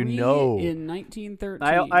right. Three in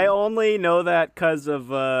 1913. I only know that because of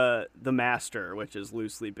The Master, which is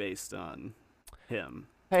loosely based on him.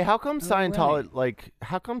 Hey, how come Scientology? right. Like,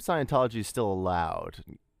 how come Scientology is still allowed?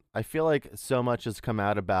 I feel like so much has come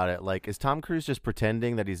out about it. Like, is Tom Cruise just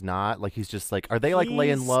pretending that he's not? Like, he's just like, are they like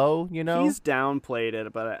laying low? You know, he's downplayed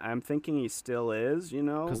it, but I'm thinking he still is. You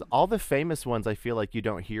know, because all the famous ones, I feel like you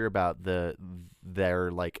don't hear about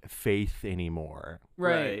their like faith anymore.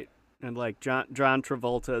 Right. And like John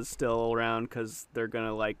Travolta is still around because they're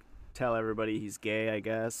gonna like tell everybody he's gay, I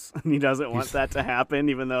guess. And he doesn't want that to happen,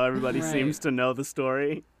 even though everybody Right. seems to know the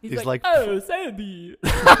story. He's like, oh, Sandy.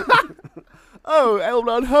 oh, L.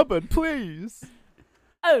 Ron Hubbard, please.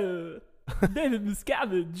 Oh, David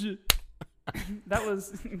Miscavige. That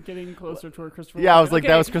was getting closer toward Christopher Walken. Yeah, I was like,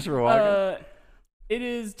 Okay, that was Christopher Walken. It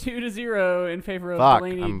is 2-0 in favor of Fuck,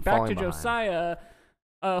 DeLaney. I'm Back to falling behind. Josiah.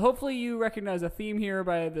 Hopefully you recognize a theme here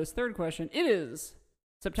by this third question. It is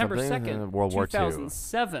September Something, 2nd, World War II.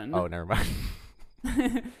 2007. Oh, never mind.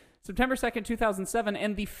 September 2nd, 2007.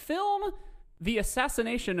 And the film The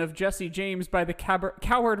Assassination of Jesse James by the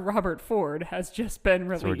coward Robert Ford has just been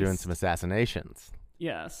released. So we're doing some assassinations.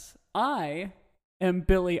 Yes. I am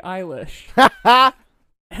Billie Eilish.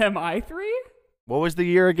 Am I 3? What was the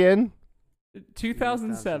year again?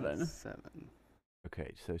 2007.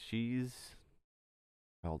 Okay, so she's...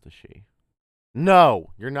 How old is she?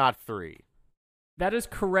 No, you're not 3. That is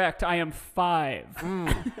correct. I am 5.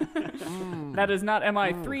 That is not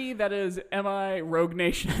MI3. That is MI Rogue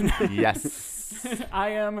Nation. Yes. I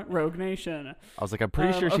am Rogue Nation. I was like, I'm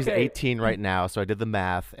pretty sure she's okay. 18 right now, so I did the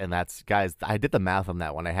math, and that's, guys, I did the math on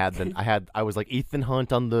that one. I was like Ethan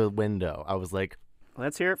Hunt on the window. I was like,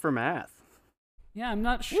 Let's hear it for math. Yeah, I'm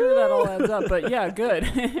not sure that all adds up, but yeah, good.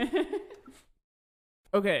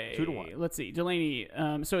 Okay. 2-1. Let's see.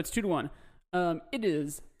 DeLaney, so it's 2-1. It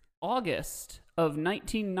is August of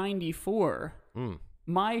 1994.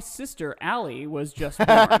 My sister, Allie, was just born.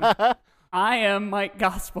 I am Mike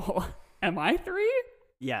Gospel. Am I 3?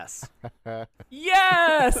 Yes.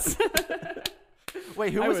 Yes!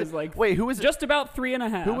 Wait, who I was, was it? like, Wait, who was it? just about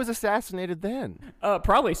 3.5. Who was assassinated then?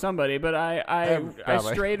 Probably somebody, but I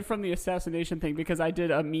Probably. strayed from the assassination thing because I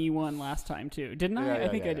did a me one last time too, didn't I? Yeah, I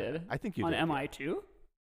think yeah, I yeah. did. I think you on did, yeah. MI2,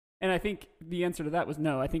 and I think the answer to that was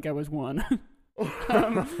no. I think I was 1.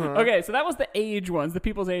 Okay, so that was the age ones, the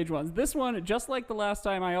people's age ones. This one, just like the last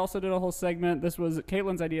time, I also did a whole segment. This was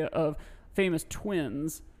Caitlin's idea of famous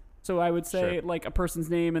twins. So I would say Sure. like a person's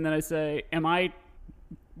name, and then I say, "Am I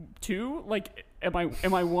 2? Like, am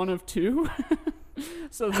I one of 2?"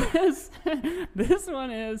 So this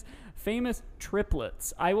one is famous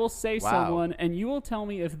triplets. I will say Wow. someone, and you will tell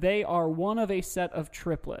me if they are one of a set of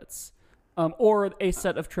triplets, or a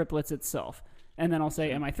set of triplets itself. And then I'll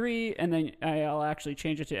say, "Am I 3?" And then I'll actually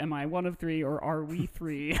change it to, "Am I one of 3?" or "Are we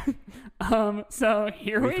 3?" So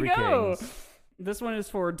here we three go. kings. This one is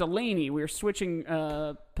for DeLaney. We're switching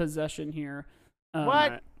possession here.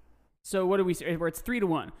 What? So what do we say? Where it's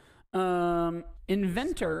 3-1.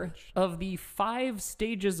 Inventor of the 5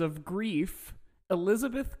 stages of grief,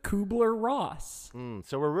 Elizabeth Kubler-Ross.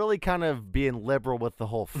 So we're really kind of being liberal with the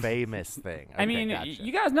whole famous thing. I Okay, mean, gotcha.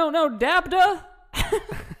 you guys know DABDA?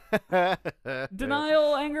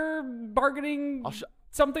 Denial, anger, bargaining,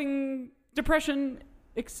 something, depression,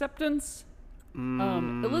 acceptance.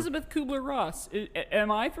 Elizabeth Kubler-Ross.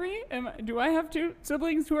 Am I 3? Do I have 2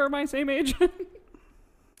 siblings who are my same age?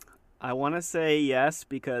 I want to say yes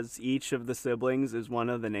because each of the siblings is one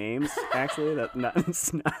of the names. Actually,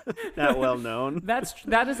 that's not that well known.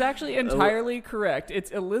 That is actually entirely correct. It's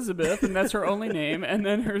Elizabeth, and that's her only name, and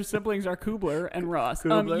then her siblings are Kubler and Ross.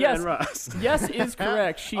 Kubler Yes, and Ross. yes is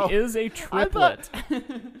correct. She Oh, is a triplet.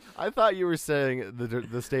 I thought you were saying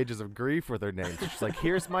the stages of grief were their names. She's like,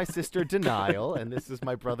 here's my sister Denial, and this is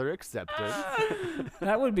my brother Acceptance.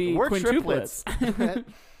 That would be We're quintuplets. triplets.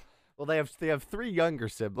 Well, they have 3 younger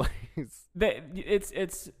siblings.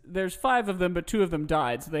 There's 5 of them, but 2 of them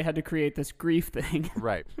died, so they had to create this grief thing.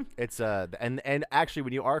 Right. It's and actually,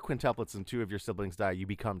 when you are quintuplets and 2 of your siblings die, you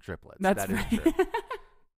become triplets. That's That is right. true.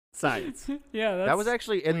 Science. Yeah, That was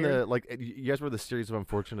actually in weird. the you guys read the series of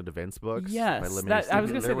unfortunate events books. by Yes, Lemony I was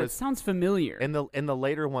Snicket? gonna say There that sounds familiar. in the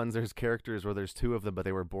later ones. There's characters where there's 2 of them, but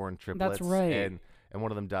they were born triplets. That's right. And one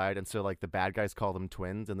of them died, and so like the bad guys call them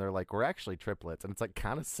twins, and they're like, we're actually triplets, and it's like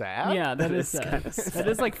kind of sad. Yeah, that is kinda that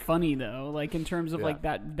is like funny though. Like in terms of Yeah. like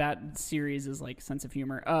that series is like sense of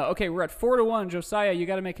humor. Okay, we're at 4-1. Josiah, you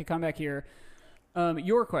got to make a comeback here.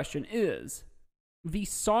 Your question is: the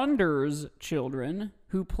Saunders children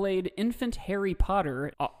who played infant Harry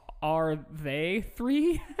Potter, are they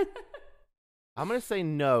 3? I'm gonna say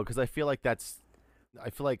no because I feel like that's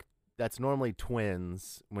normally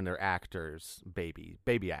twins when they're actors,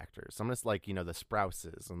 baby actors. I'm just like the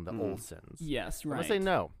Sprouses and the Olsens. Yes, right. I'm gonna say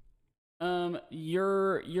no.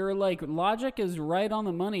 Your like logic is right on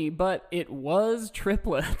the money, but it was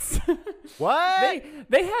triplets. What?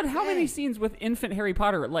 They had how many scenes with infant Harry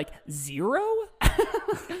Potter? Like 0?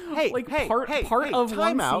 Part of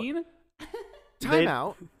one scene. Time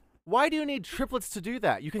out. Why do you need triplets to do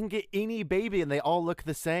that? You can get any baby and they all look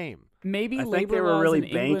the same. Maybe I think they were really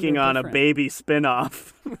banking on a baby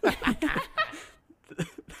spinoff.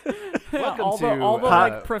 Welcome all to the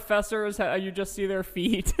like professors, you just see their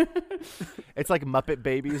feet. It's like Muppet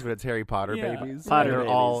Babies, but it's Harry Potter babies. Potter and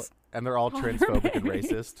babies. they're all transphobic and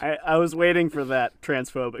racist. I was waiting for that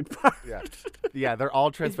transphobic part. Yeah, they're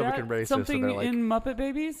all transphobic Is that and racist. something so they're like, in Muppet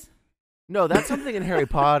Babies? no, that's something in Harry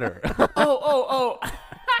Potter. Oh.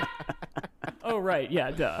 Oh, right.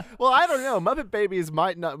 Yeah, duh. Well, I don't know. Muppet Babies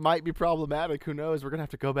might be problematic. Who knows? We're gonna have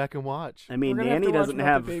to go back and watch. I mean, We're gonna have Nanny to watch doesn't Muppet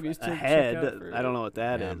have Babies to a check head. out for- I don't know what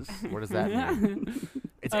that Yeah. is. What does that mean?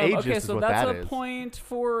 It's ageist okay, is so what that's that a is. point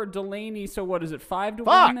for Delaney. So what is it, 5-1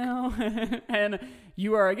 Fuck! now? And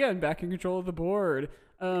you are again back in control of the board.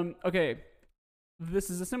 Okay, this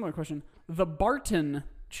is a similar question. The Barton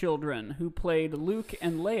children who played Luke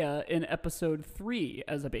and Leia in Episode 3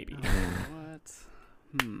 as a baby. What?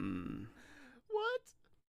 What?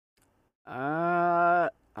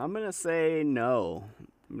 I'm gonna say no.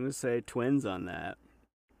 I'm gonna say twins on that.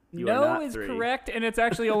 You are No not is 3. correct, and it's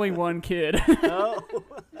actually only one kid. Oh.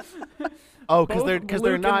 Oh, Both because Luke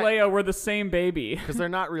they're not and Leia were the same baby. because they're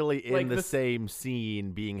not really in Like the this- same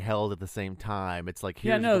scene being held at the same time. It's like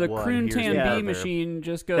Yeah, here's no, the one, Kroontan here's the bee other. machine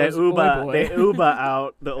just They goes, oi Uba, boy. they Uba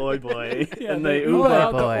out the oi boy, Yeah, and they they Uba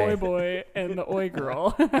out Uba. the boy. oi boy and the oi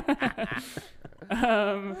girl.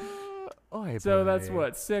 Oy So that's boy.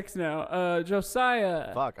 what, 6 now.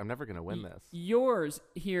 Josiah, Fuck, I'm never gonna win this. yours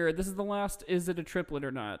here. This is the last. Is it a triplet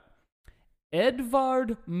or not?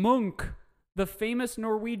 Edvard Munch, the famous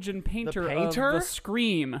Norwegian painter, painter? of The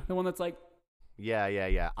Scream, the one that's like,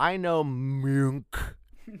 Yeah. I know Munk.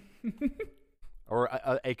 Or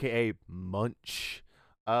AKA Munch.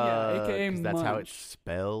 AKA 'cause that's how Munch. it's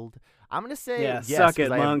spelled. I'm gonna say Yeah, yes, suck 'cause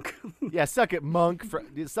it, I have- monk. Yeah, suck it, Monk.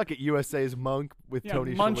 Suck it, USA's Monk with yeah,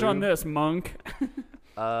 Tony munch Shalhoub. on this, Monk.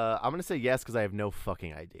 I'm gonna say yes because I have no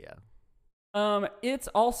fucking idea. It's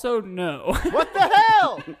also no. What the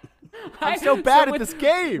hell? I'm so bad at this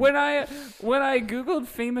game. When I googled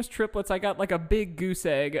famous triplets, I got like a big goose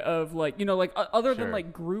egg of like other than Sure.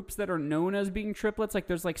 like groups that are known as being triplets. Like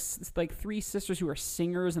there's like 3 sisters who are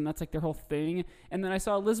singers, and that's like their whole thing. And then I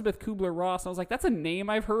saw Elizabeth Kubler-Ross. I was like, that's a name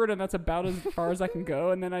I've heard, and that's about as far as I can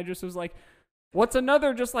go. And then I just was like, what's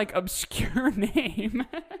another just like obscure name?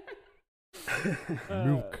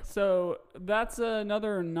 So that's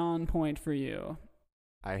another non-point for you.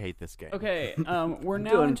 I hate this game. Okay, we're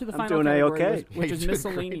now into the I'm final doing category, A-okay. which is You're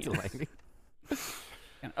doing great, miscellaneous.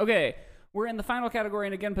 Delaney. Okay, we're in the final category,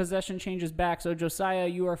 and again, possession changes back. So, Josiah,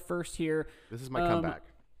 you are first here. This is my comeback.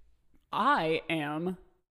 I am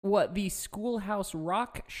what the Schoolhouse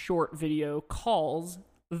Rock short video calls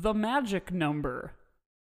the magic number.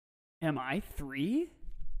 Am I 3?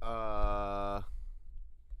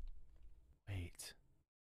 Wait.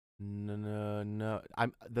 No.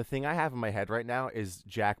 The thing I have in my head right now is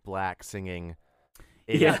Jack Black singing.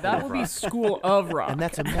 Yeah, School that of would be Rock. School of Rock. And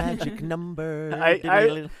that's a magic number.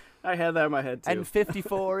 I had that in my head too. And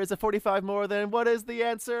 54 is a 45 more than what is the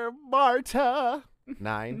answer, Marta?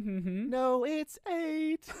 9. Mhm. No, it's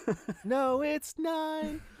 8. No, it's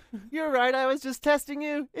 9. You're right. I was just testing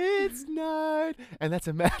you. It's 9. And that's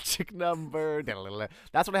a magic number.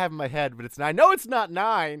 That's what I have in my head, but it's 9. No, it's not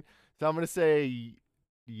 9. So I'm going to say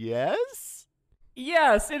yes.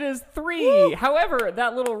 Yes, it is 3. Woo! However,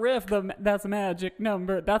 that little riff, that's a magic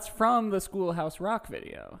number, that's from the Schoolhouse Rock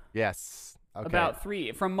video. Yes. Okay. About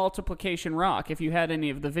 3 from Multiplication Rock. If you had any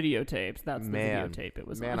of the videotapes, that's the videotape it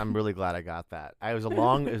was Man, on. I'm really glad I got that. It was a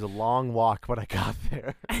long walk, but I got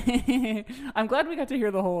there. I'm glad we got to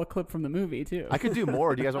hear the whole clip from the movie too. I could do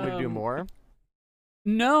more. Do you guys want me to do more?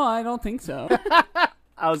 No, I don't think so.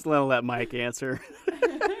 I was gonna let Mike answer.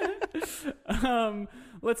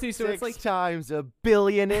 Let's see. So 6 it's like times a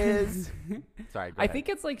billion is. Sorry, go I ahead. think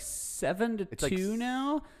it's like 7-2 It's like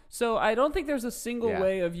now. So I don't think there's a single Yeah.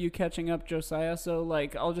 way of you catching up, Josiah. So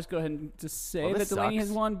like I'll just go ahead and just say Well, that this Delaney sucks.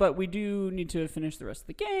 has won, but we do need to finish the rest of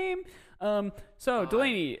the game. So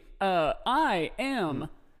Delaney, I am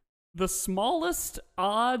the smallest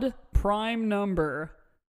odd prime number.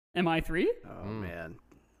 Am I 3? Oh man,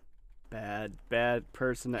 bad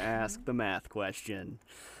person to ask the math question.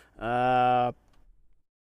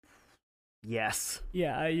 Yes.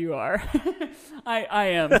 Yeah, you are. I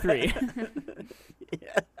am 3.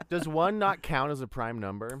 Does 1 not count as a prime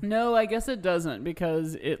number? No, I guess it doesn't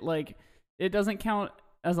because it doesn't count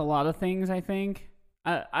as a lot of things, I think.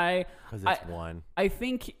 Because it's 1. I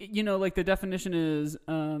think, like the definition is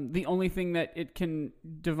the only thing that it can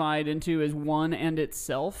divide into is 1 and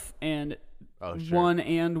itself, and sure. 1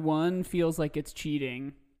 and 1 feels like it's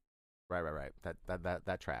cheating. Right.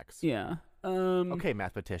 That tracks. Yeah. Okay,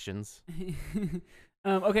 mathematicians.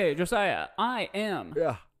 Okay, Josiah, I am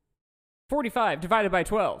Yeah. 45 divided by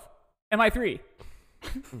 12. Am I 3?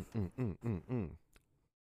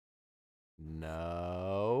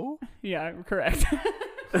 No. Yeah, correct.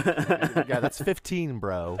 Yeah, that's 15,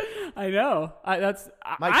 bro. I know. Mike,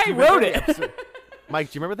 I do you wrote remember it. Mike,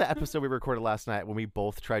 do you remember the episode we recorded last night when we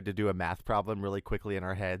both tried to do a math problem really quickly in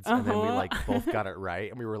our heads, and then we both got it right,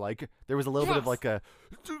 and we were like, there was a little bit of like a.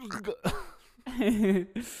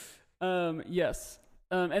 Yes.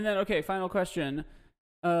 And then final question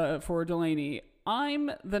for DeLaney.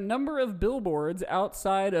 I'm the number of billboards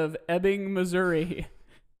outside of Ebbing, Missouri.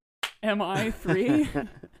 Am I 3?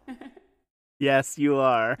 Yes, you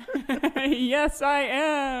are. Yes, I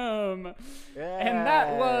am. Yay. And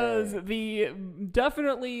that was the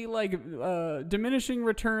definitely diminishing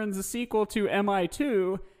returns sequel to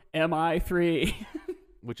MI2, MI3.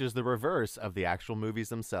 Which is the reverse of the actual movies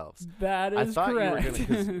themselves. That is correct.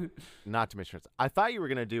 Not to mention, I thought you were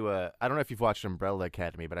gonna do I don't know if you've watched Umbrella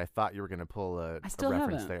Academy, but I thought you were gonna pull a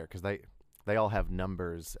reference there because they all have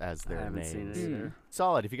numbers as their names. I haven't seen it either.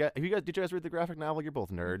 Solid. Did you guys read the graphic novel? You're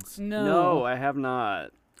both nerds. No, I have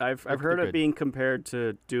not. I've heard good. it being compared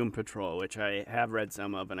to Doom Patrol, which I have read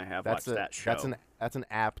some of, and I have watched that show. That's an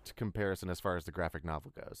apt comparison as far as the graphic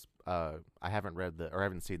novel goes. I haven't read I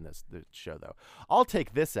haven't seen the show though. I'll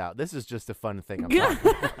take this out. This is just a fun thing I'm talking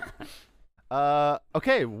about.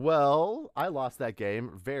 Okay, well, I lost that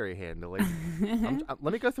game very handily.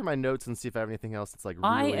 Let me go through my notes and see if I have anything else that's like really,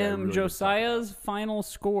 I am really Josiah's final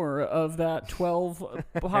score of that 12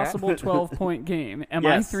 point game. Am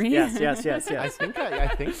I 3? Yes. I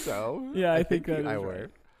think so. Yeah, I think that is I right.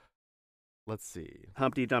 were. Let's see.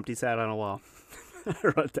 Humpty Dumpty sat on a wall. I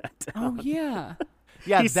wrote that down. Oh yeah.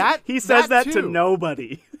 Yeah, he says that too. to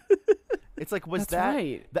nobody. It's like, was That's that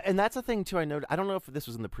right. And that's a thing too. I know. I don't know if this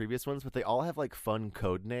was in the previous ones, but they all have like fun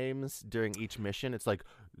code names during each mission. It's like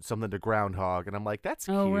something to Groundhog, and I'm like, that's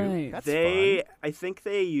cute. Right. That's I fun. think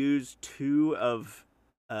they used 2 of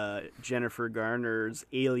Jennifer Garner's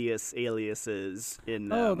aliases in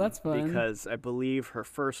them. Oh, that's fun. Because I believe her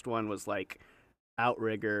first one was like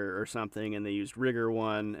Outrigger or something, and they used Rigger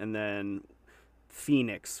 1, and then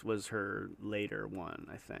Phoenix was her later one,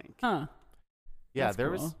 I think. Huh. Yeah,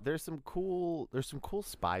 That's there's some cool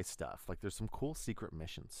spy stuff. Like there's some cool secret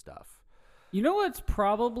mission stuff. You know what's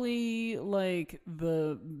probably like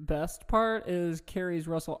the best part is Carrie's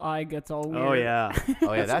Russell eye gets all weird. Oh yeah.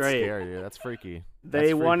 That's great. scary. That's freaky.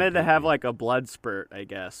 They wanted to have like a blood spurt, I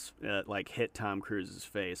guess, like hit Tom Cruise's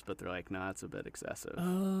face, but they're like, nah, it's a bit excessive.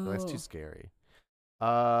 Oh. That's too scary.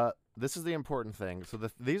 This is the important thing. So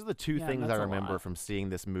these are the 2 things I remember from seeing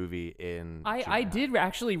this movie in. I did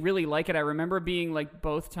actually really like it. I remember being like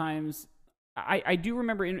both times. I do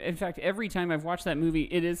remember, in fact, every time I've watched that movie,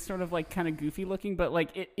 it is sort of like kind of goofy looking, but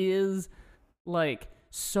like it is like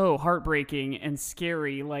so heartbreaking and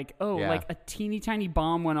scary. Like, like a teeny tiny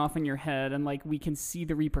bomb went off in your head and like we can see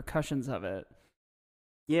the repercussions of it.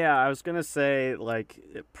 Yeah, I was going to say, like,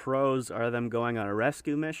 pros are them going on a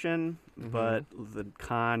rescue mission, but the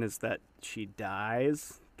con is that she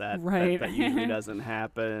dies. That usually doesn't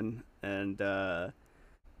happen. And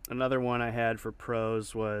another one I had for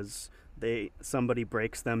pros was somebody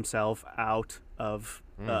breaks themselves out of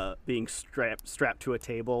being strapped to a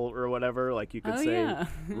table or whatever. Like you could say, yeah.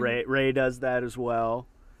 Ray does that as well.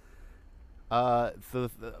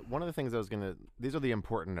 One of the things these are the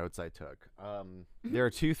important notes I took. There are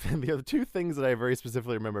two things that I very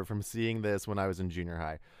specifically remember from seeing this when I was in junior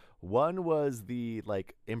high. One was the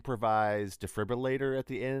like improvised defibrillator at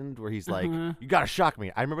the end where he's like, "You gotta shock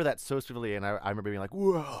me." I remember that so specifically, and I remember being like,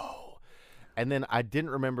 "Whoa!" And then I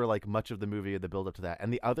didn't remember like much of the movie or the build up to that.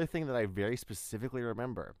 And the other thing that I very specifically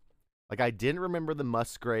remember, like I didn't remember the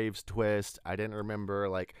Musgraves twist. I didn't remember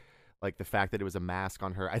like the fact that it was a mask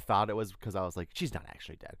on her. I thought it was because I was like, she's not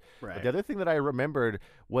actually dead. Right. But the other thing that I remembered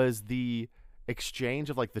was the exchange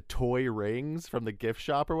of like the toy rings from the gift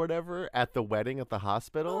shop or whatever at the wedding at the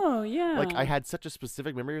hospital. Oh, yeah. Like I had such a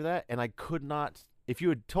specific memory of that, and I could not. If you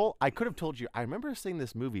had told, I could have told you. I remember seeing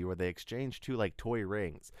this movie where they exchanged 2 like toy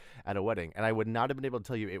rings at a wedding, and I would not have been able to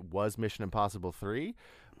tell you it was Mission Impossible 3.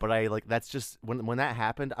 But I like that's just when that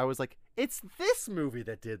happened, I was like, it's this movie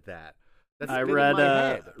that did that. That's I been in my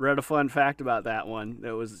head. read a fun fact about that one.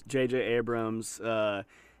 It was J.J. Abrams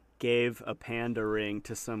gave a panda ring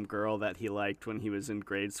to some girl that he liked when he was in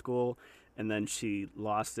grade school, and then she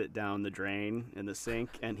lost it down the drain in the sink,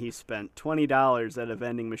 and he spent $20 at a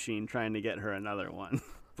vending machine trying to get her another one,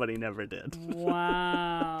 but he never did.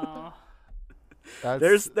 Wow.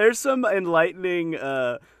 There's some enlightening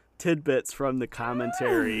tidbits from the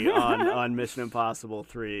commentary on Mission Impossible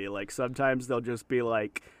 3. Like, sometimes they'll just be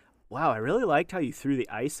like, wow, I really liked how you threw the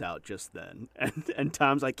ice out just then. And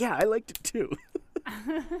Tom's like, yeah, I liked it too.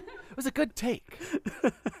 It was a good take.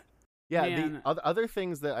 Yeah, Man. the other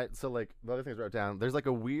things the other things I wrote down, there's like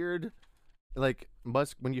a weird, like,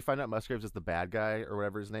 when you find out Musgraves is the bad guy or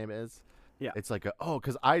whatever his name is, Yeah. it's like,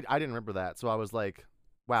 because I didn't remember that. So I was like,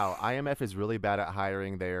 wow, IMF is really bad at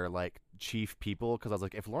hiring their, like, chief people. Because I was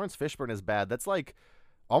like, if Lawrence Fishburne is bad, that's like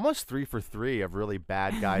almost 3 for 3 of really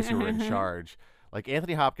bad guys who were in charge. Like,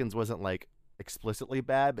 Anthony Hopkins wasn't, like, explicitly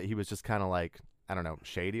bad, but he was just kind of, like, I don't know,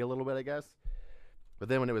 shady a little bit, I guess. But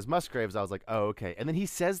then when it was Musgraves, I was like, oh, okay. And then he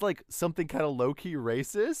says, like, something kind of low-key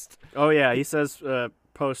racist. Oh, yeah, he says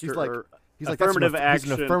poster He's like, or that's affirmative he's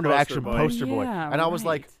an affirmative action poster boy. Yeah, And I was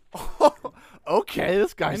like, right. oh, okay,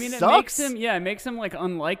 this guy I mean, sucks. it makes him like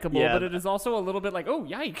unlikable, Yeah. but it is also a little bit like, oh,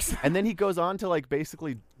 yikes. And then he goes on to, like,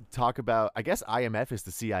 basically talk about, I guess IMF is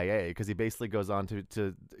the CIA, because he basically goes on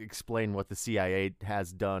to explain what the CIA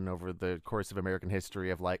has done over the course of American history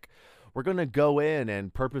of, like, we're going to go in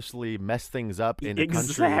and purposely mess things up in a country.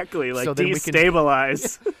 Exactly, like so then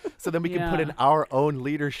destabilize. so then we can put in our own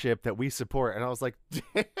leadership that we support. And I was like,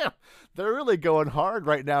 damn, they're really going hard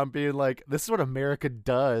right now and being like, this is what America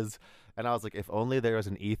does. And I was like, if only there was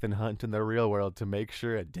an Ethan Hunt in the real world to make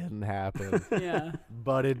sure it didn't happen. Yeah.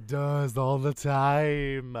 But it does all the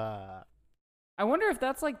time. I wonder if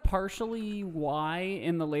that's like partially why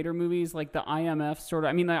in the later movies, like the IMF sort of,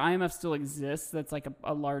 I mean, the IMF still exists. That's like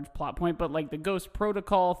a large plot point, but like the Ghost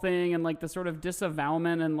Protocol thing and like the sort of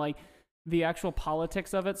disavowalment and like the actual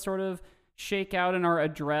politics of it sort of shake out and are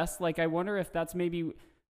addressed. Like, I wonder if that's maybe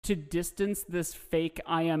to distance this fake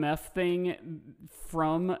IMF thing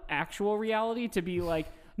from actual reality, to be like,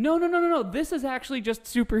 no, this is actually just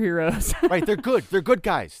superheroes. Right, they're good. They're good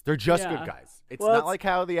guys. They're just Yeah. good guys. It's Well, not it's- like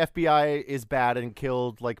how the FBI is bad and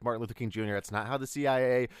killed, like, Martin Luther King Jr. It's not how the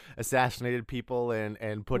CIA assassinated people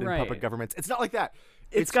and put in Right. puppet governments. It's not like that.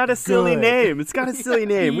 It's got a silly good. name. It's got a silly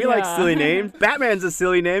name. We like Yeah. silly names. Batman's a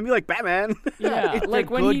silly name. You like Batman. Yeah, They're like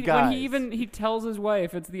when good he guys. he tells his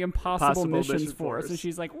wife it's the Impossible Possible Missions Mission Force, Force. and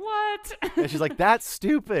she's like, "What?" And she's like, that's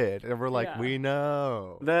stupid. And we're like, Yeah. we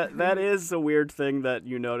know. That is a weird thing that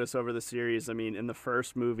you notice over the series. I mean, in the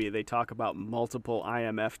first movie, they talk about multiple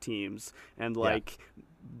IMF teams, and like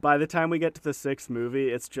by the time we get to the 6th movie,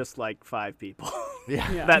 it's just like 5 people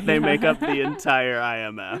Yeah. Yeah. that they make up the entire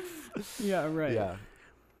IMF. Yeah, right. Yeah.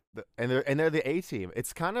 And they're the A team.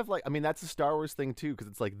 It's kind of like, I mean, that's a Star Wars thing too, because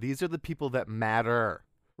it's like, these are the people that matter.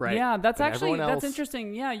 Right. Yeah, that's And actually everyone else-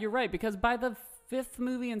 interesting. Yeah, you're right, because by the 5th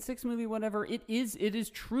movie and 6th movie, whatever, it is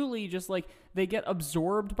truly just like they get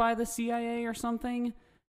absorbed by the CIA or something.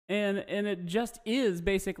 And it just is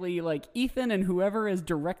basically like Ethan and whoever is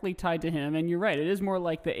directly tied to him. And you're right, it is more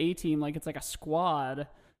like the A team, like it's like a squad,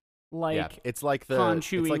 like Yeah, it's like the Han, it's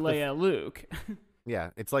Chewie, like the- Leia, Luke. yeah,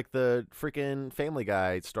 it's like the freaking Family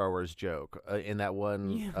Guy Star Wars joke in that one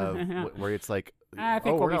Yeah. where it's like, I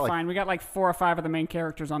think oh, we'll we're be not like, fine. We got like 4 or 5 of the main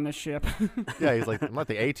characters on this ship. yeah, he's like, I'm not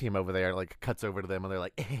the A team over there. Like, cuts over to them and they're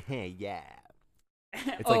like, yeah.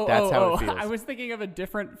 It's Oh, like that's how oh, it feels. I was thinking of a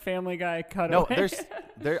different Family Guy No,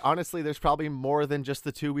 cutaway. honestly, there's probably more than just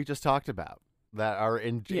the 2 we just talked about that are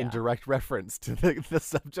in Yeah. direct reference to the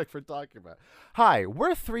subject we're talking about. Hi,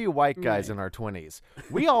 we're 3 white guys Right. in our 20s.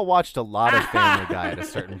 We all watched a lot of Family Guy at a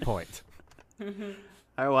certain point.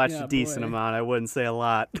 I watched Yeah, a decent boy. amount. I wouldn't say a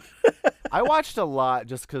lot. I watched a lot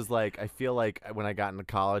just because, like, I feel like when I got into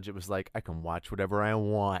college, it was like, I can watch whatever I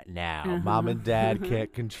want now. Mom and Dad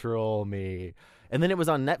can't control me. And then it was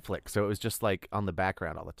on Netflix, so it was just, like, on the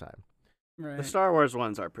background all the time. Right. The Star Wars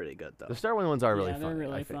ones are pretty good, though. The Star Wars ones are really Yeah, they're fun,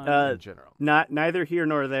 really I think, fun. in general. Neither here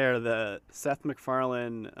nor there. The Seth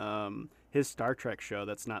MacFarlane, his Star Trek show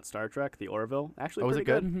that's not Star Trek, the Orville, actually Oh, is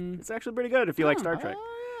pretty it good? Mhm. It's actually pretty good if you like Star Trek.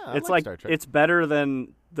 Oh, yeah, I It's like like Star Trek. it's better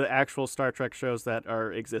than the actual Star Trek shows that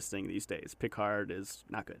are existing these days. Picard is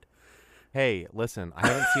not good. Hey, listen, I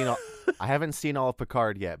haven't seen all of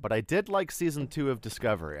Picard yet, but I did like season 2 of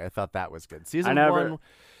Discovery. I thought that was good. Season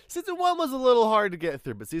Season 1 was a little hard to get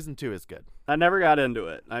through, but season 2 is good. I never got into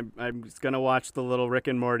it. I'm gonna watch the little Rick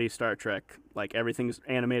and Morty Star Trek. Like everything's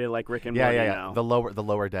animated like Rick and Morty now. The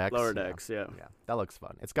lower decks. Lower decks, yeah. That looks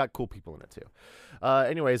fun. It's got cool people in it too.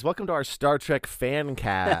 Anyways, welcome to our Star Trek fan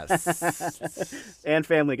cast. And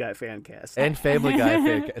Family Guy fan cast. And Family Guy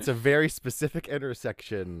fan cast. It's a very specific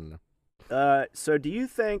intersection. So do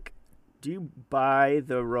you buy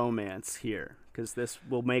the romance here? Because this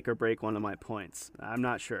will make or break one of my points. I'm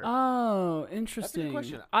not sure. Oh, interesting. That's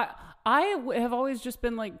a good question. I have always just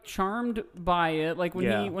been like charmed by it. Like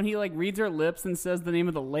when he like reads her lips and says the name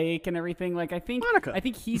of the lake and everything. Like I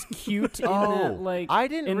think he's cute in that like I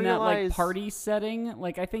didn't in realize... that like party setting.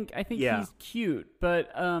 Like I think he's cute, but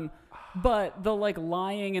the like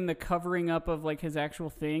lying and the covering up of like his actual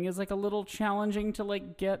thing is like a little challenging to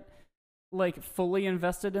like get like fully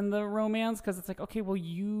invested in the romance, because it's like, okay,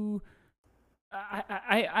 well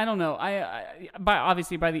I don't know.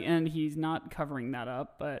 Obviously by the end he's not covering that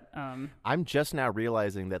up, but I'm just now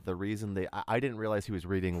realizing that the reason I didn't realize he was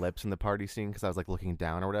reading lips in the party scene because I was like looking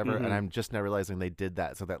down or whatever, and I'm just now realizing they did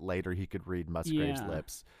that so that later he could read Musgrave's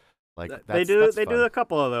lips. Like they do a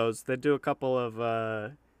couple of those. They do a couple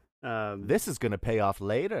of this is gonna pay off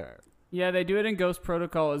later. Yeah, they do it in Ghost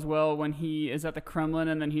Protocol as well when he is at the Kremlin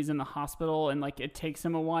and then he's in the hospital, and like it takes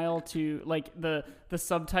him a while to like the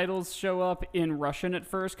subtitles show up in Russian at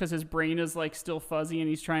first because his brain is like still fuzzy and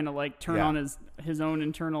he's trying to like turn on his own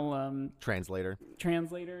internal translator.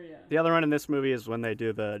 Yeah. The other one in this movie is when they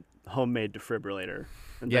do the homemade defibrillator.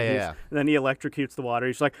 And Yeah. And then he electrocutes the water.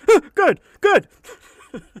 He's like, good.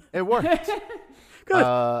 It worked. Good.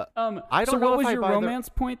 I don't so know what if was I your buy romance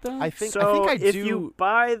point though? I think I if do. you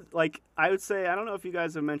buy, like, I would say, I don't know if you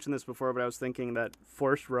guys have mentioned this before, but I was thinking that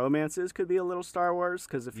forced romances could be a little Star Wars,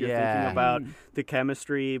 because if you're thinking about the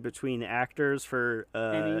chemistry between actors for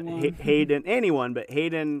Hayden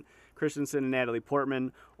Christensen and Natalie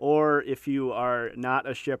Portman, or if you are not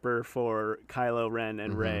a shipper for Kylo Ren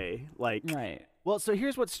and Rey, like, right. Well, so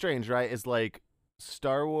here's what's strange, right? Is like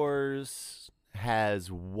Star Wars has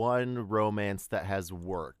one romance that has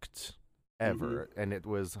worked ever, and it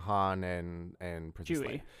was Han and Princess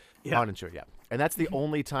Chewie. Leia. Han and Chewie, yeah. And that's the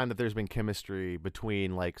only time that there's been chemistry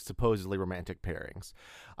between like supposedly romantic pairings.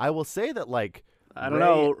 I will say that like I don't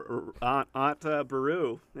know, Aunt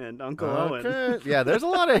Beru and Uncle Owen. Yeah, there's a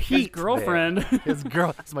lot of heat. His girlfriend.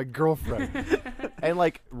 That's my girlfriend. And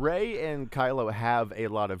like Rey and Kylo have a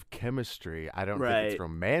lot of chemistry. I don't think it's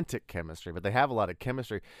romantic chemistry, but they have a lot of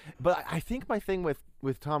chemistry. But I think my thing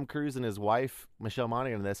with Tom Cruise and his wife Michelle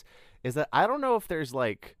Monaghan in this is that I don't know if there's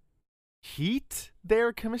like heat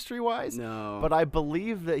there chemistry wise. No. But I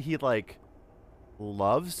believe that he like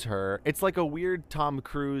loves her. It's like a weird Tom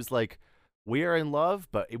Cruise like, we are in love,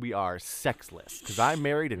 but we are sexless because I'm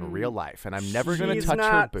married in real life, and I'm never going to touch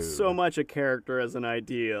her boob. She's not so much a character as an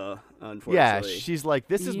idea, unfortunately. Yeah, she's like,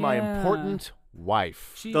 this is my important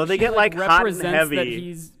wife. Though they get like hot and heavy that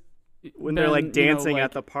he's when they're like dancing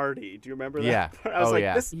at the party. Do you remember that? Yeah. Part? I was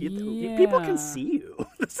like, people can see you.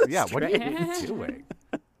 This is what are you doing?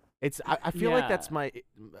 I feel like that's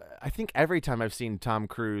I think every time I've seen Tom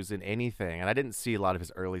Cruise in anything, and I didn't see a lot of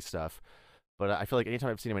his early stuff, but I feel like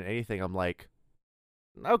anytime I've seen him in anything, I'm like,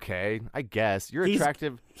 okay, I guess. You're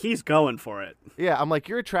attractive. He's going for it. Yeah, I'm like,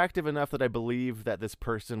 you're attractive enough that I believe that this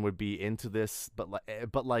person would be into this,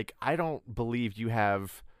 but like I don't believe you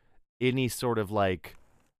have any sort of like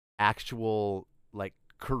actual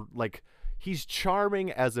like he's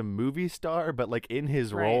charming as a movie star, but like in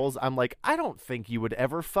his roles, I'm like, I don't think you would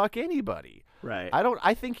ever fuck anybody. Right.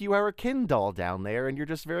 I think you are a Ken doll down there and you're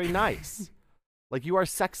just very nice. Like, you are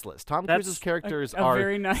sexless. Tom Cruise's characters are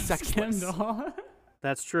very nice sexless. Kendall.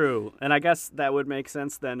 That's true. And I guess that would make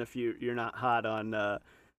sense then if you're not hot on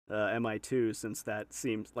MI2, since that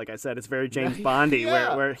seems, like I said, it's very James Bondy,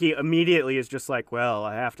 where he immediately is just like, well,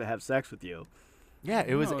 I have to have sex with you. Yeah,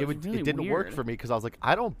 it didn't work weird. for me because I was like,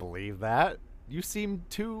 I don't believe that. You seem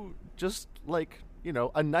too just like, you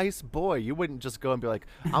know, a nice boy. You wouldn't just go and be like,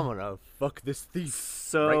 I'm gonna fuck this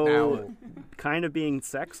thief right now. Kind of being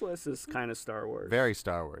sexless is kind of Star Wars. Very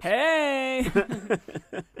Star Wars. Hey.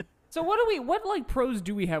 So what like pros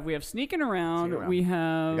do we have? We have sneaking around. We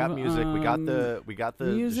have. We got music. We got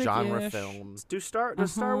the genre films. Does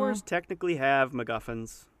Star Wars technically have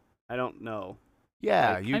MacGuffins? I don't know.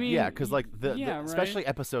 Yeah, because like especially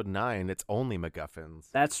Episode 9, it's only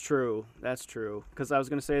MacGuffins. That's true. Because I was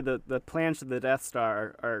gonna say the plans to the Death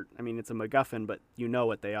Star are. I mean, it's a MacGuffin, but you know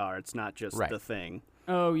what they are. It's not just the thing.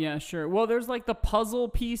 Oh yeah, sure. Well, there's like the puzzle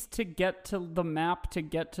piece to get to the map to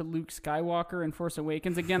get to Luke Skywalker in Force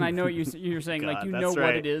Awakens. Again, I know what you're saying. God, like you know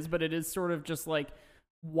what it is, but it is sort of just like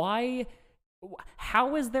why.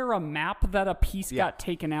 how is there a map that a piece got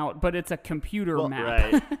taken out, but it's a computer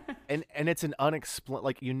map? Right. and it's an unexplained,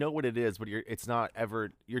 like, you know what it is, but it's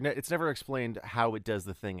never explained how it does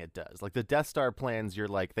the thing it does. Like the Death Star plans, you're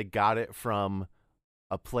like, they got it from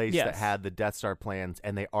a place that had the Death Star plans,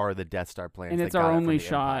 and they are the Death Star plans. And it's our only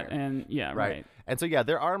shot, and right. And so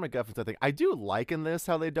there are MacGuffins. I think I do like in this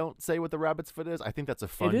how they don't say what the rabbit's foot is. I think that's a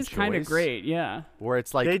fun. It is kind of great, yeah. Where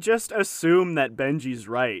it's like they just assume that Benji's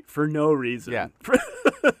right for no reason. Yeah.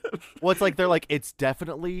 Well, it's like they're like, it's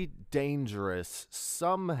definitely dangerous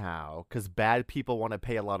somehow because bad people want to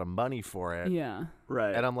pay a lot of money for it. Yeah.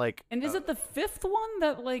 Right. And I'm like, and is it the fifth one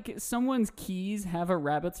that like someone's keys have a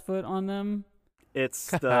rabbit's foot on them? It's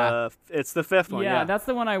the fifth one. Yeah, that's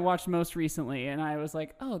the one I watched most recently, and I was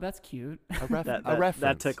like, "Oh, that's cute." A reference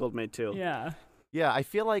that tickled me too. Yeah, yeah. I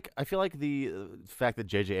feel like the fact that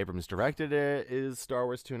J.J. Abrams directed it is Star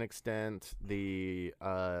Wars to an extent. I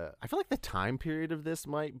feel like the time period of this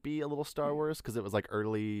might be a little Star Wars because it was like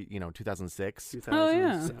early, 2006. Oh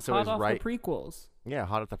yeah, so hot it was off right. the prequels. Yeah,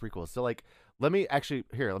 hot off the prequels. So like, let me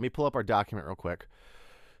pull up our document real quick.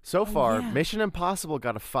 So far, Mission Impossible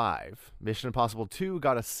got a 5. Mission Impossible 2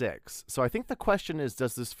 got a 6. So I think the question is,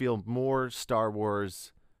 does this feel more Star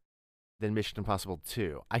Wars than Mission Impossible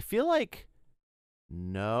 2? I feel like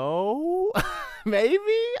no. Maybe?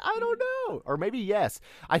 I don't know. Or maybe yes.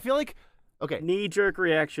 I feel like, okay. Knee-jerk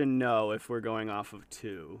reaction, no, if we're going off of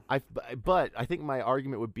 2. But I think my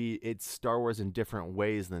argument would be it's Star Wars in different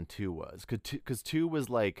ways than 2 was. Because 2 was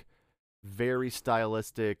like very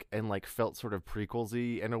stylistic and like felt sort of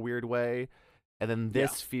prequelsy in a weird way, and then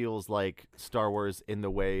this feels like Star Wars in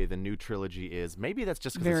the way the new trilogy is. Maybe that's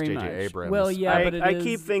just because it's J.J. Abrams. Well, yeah, but I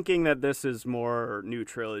keep thinking that this is more new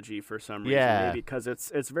trilogy for some reason. Yeah, maybe because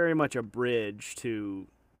it's very much a bridge to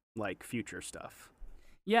like future stuff.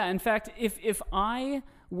 Yeah, in fact, if I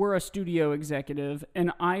were a studio executive and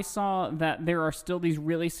I saw that there are still these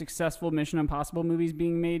really successful Mission Impossible movies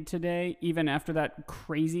being made today, even after that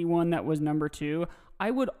crazy one that was number 2,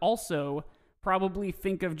 I would also probably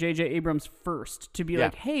think of J.J. Abrams first to be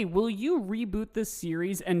like, hey, will you reboot this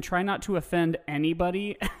series and try not to offend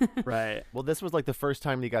anybody? Right. Well, this was like the first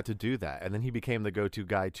time he got to do that, and then he became the go-to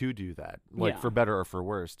guy to do that, like for better or for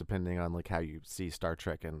worse, depending on like how you see Star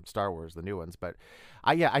Trek and Star Wars, the new ones. But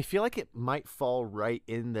I feel like it might fall right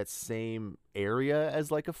in that same area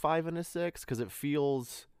as like a 5 and a 6 because it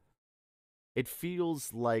feels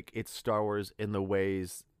like it's Star Wars in the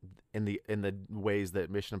ways that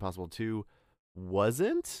Mission Impossible 2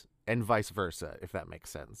 wasn't, and vice versa, if that makes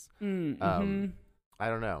sense. Mm-hmm. I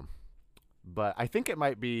don't know, but I think it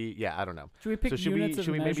might be. Yeah, I don't know. Should we pick units of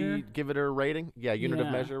should we measure? maybe give it a rating? Yeah, unit of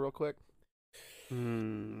measure, real quick.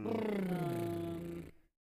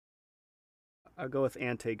 I'll go with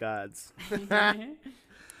anti-gods. That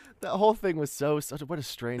whole thing was what a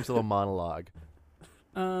strange little monologue.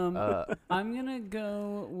 I'm gonna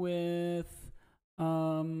go with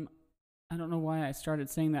I don't know why I started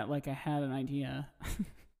saying that like I had an idea.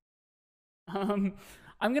 I'm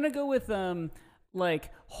gonna go with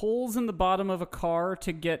like holes in the bottom of a car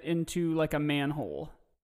to get into like a manhole.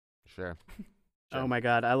 Sure. Oh my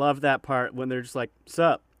god, I love that part when they're just like,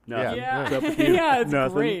 "Sup?" Nothing. Yeah, What's up with you? yeah, it's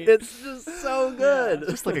Nothing. great. It's just so good.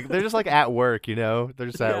 Just like they're just like at work, They're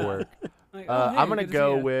just at work. Like, oh, hey, I'm gonna good to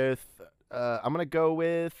go see ya. with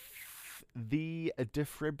the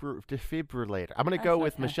defibrillator. I'm gonna go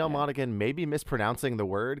with Michelle Monaghan maybe mispronouncing the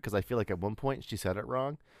word because I feel like at one point she said it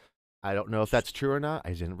wrong. I don't know if that's true or not.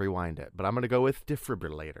 I didn't rewind it, but I'm gonna go with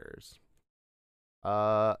defibrillators.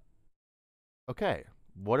 Okay.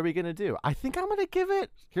 What are we gonna do? I think I'm gonna give it.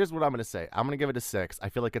 Here's what I'm gonna say. I'm gonna give it a 6. I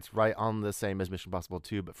feel like it's right on the same as Mission Impossible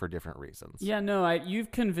 2, but for different reasons. Yeah, no,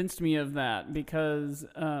 you've convinced me of that because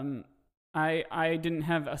I didn't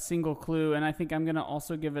have a single clue, and I think I'm gonna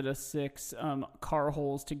also give it a 6. Car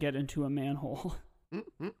holes to get into a manhole.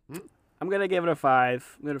 I'm gonna give it a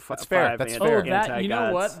 5. I'm gonna That's fair. 5 That's anti- fair. Oh, that you know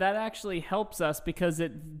anti-gods. what? That actually helps us because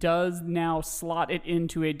it does now slot it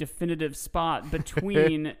into a definitive spot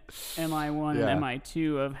between MI1 Yeah. and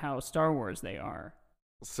MI2 of how Star Wars they are.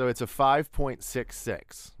 So it's a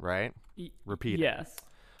 5.66, right? Repeat it. Yes.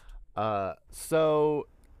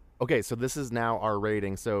 So this is now our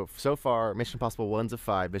rating. So far, Mission Impossible 1's a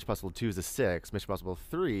 5, Mission Impossible 2 is a 6, Mission Impossible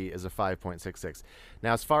 3 is a 5.66.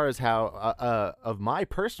 Now, as far as how of my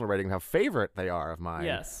personal rating, how favorite they are of mine,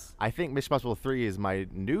 Yes. I think Mission Impossible 3 is my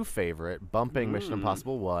new favorite, bumping Mission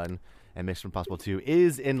Impossible 1, and Mission Impossible 2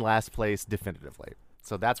 is in last place definitively.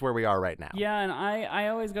 So that's where we are right now. Yeah, and I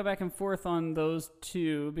always go back and forth on those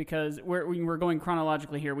two because we're going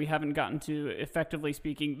chronologically here. We haven't gotten to, effectively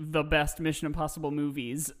speaking, the best Mission Impossible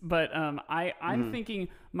movies. But I'm thinking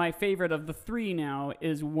my favorite of the three now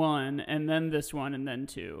is 1, and then this one, and then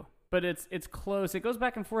 2. But it's close. It goes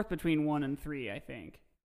back and forth between 1 and 3, I think.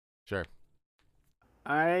 Sure.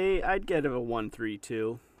 I'd get it a 1, 3,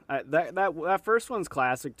 2. That first one's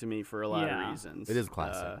classic to me for a lot of reasons. It is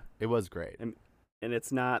classic. It was great. And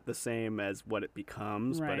it's not the same as what it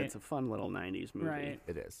becomes, Right. but it's a fun little 90s movie. Right.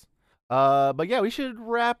 It is. But yeah, we should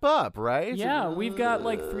wrap up, right? Yeah, we've got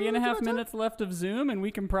like 3.5 minutes left of Zoom, and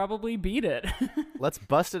we can probably beat it. Let's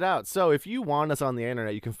bust it out. So if you want us on the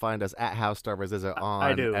internet, you can find us at How Star Wars Is It on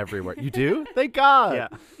I do. everywhere. You do? Thank God. Yeah.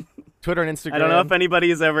 Twitter and Instagram. I don't know if anybody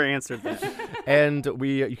has ever answered that. And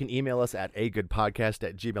you can email us at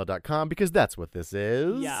agoodpodcast@gmail.com because that's what this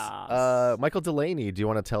is. Yes. Michael DeLaney, do you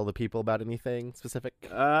want to tell the people about anything specific?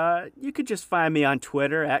 You could just find me on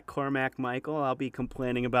Twitter at Cormac Michael. I'll be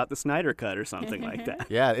complaining about the Snyder Cut or something like that.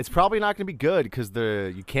 Yeah, it's probably not going to be good because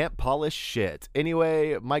you can't polish shit.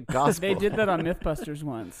 Anyway, Mike Gospel. They did that on Mythbusters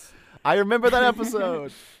once. I remember that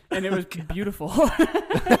episode. And it was beautiful. I'm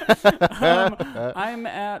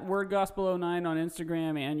at WordGospel09 on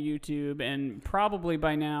Instagram and YouTube, and probably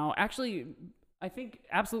by now, actually, I think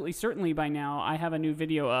absolutely certainly by now, I have a new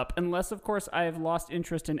video up, unless, of course, I have lost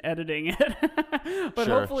interest in editing it. But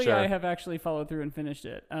hopefully I have actually followed through and finished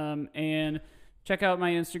it. And check out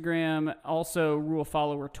my Instagram. Also, Rule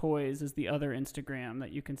Follower Toys is the other Instagram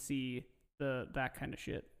that you can see that kind of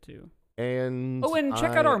shit, too. And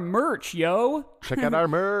check out our merch, yo. Check out our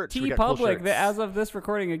merch. We got cool TeePublic, shirts. as of this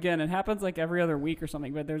recording, again, it happens like every other week or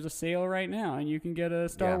something, but there's a sale right now, and you can get a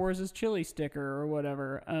Star Wars' chili sticker or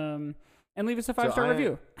whatever. And leave us a 5-star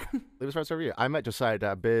review. Leave us a 5-star review. I'm at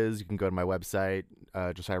josiah.biz. You can go to my website,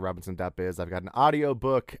 josiahrobinson.biz. I've got an audio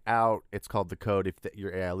book out. It's called The Code. If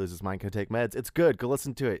your AI loses mind, can take meds. It's good. Go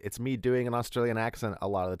listen to it. It's me doing an Australian accent a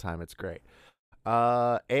lot of the time. It's great.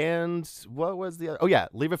 And what was the other? Oh yeah,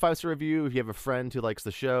 leave a 5-star review. If you have a friend who likes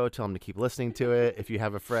the show, tell them to keep listening to it. If you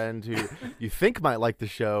have a friend who you think might like the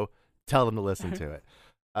show, tell them to listen to it.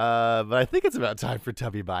 But I think it's about time for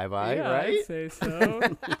Tubby Bye Bye, Yeah, right? I'd say so.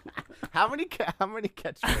 How many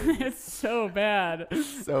catchphrases? It's so bad.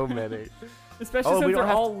 So many. Especially we since don't they're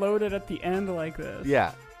have all loaded at the end like this.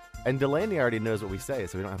 Yeah. And Delaney already knows what we say,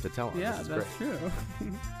 so we don't have to tell him. Yeah, This is that's great. true.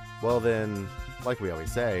 Well then, like we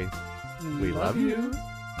always say, we love you.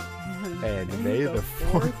 And may the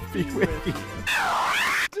 4th be with you.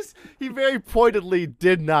 He very pointedly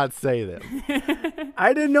did not say them.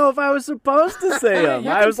 I didn't know if I was supposed to say them.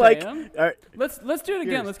 You I can was say like, 'em. all right, Let's do it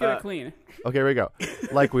again. Here's, Let's get it clean. Okay, here we go.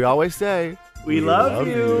 Like we always say, we love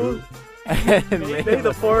you. And May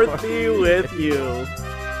the 4th be with you.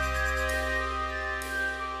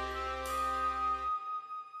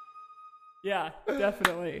 Yeah,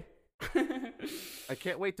 definitely. I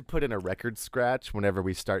can't wait to put in a record scratch whenever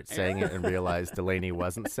we start saying it and realize Delaney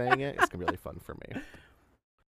wasn't saying it. It's going to be really fun for me.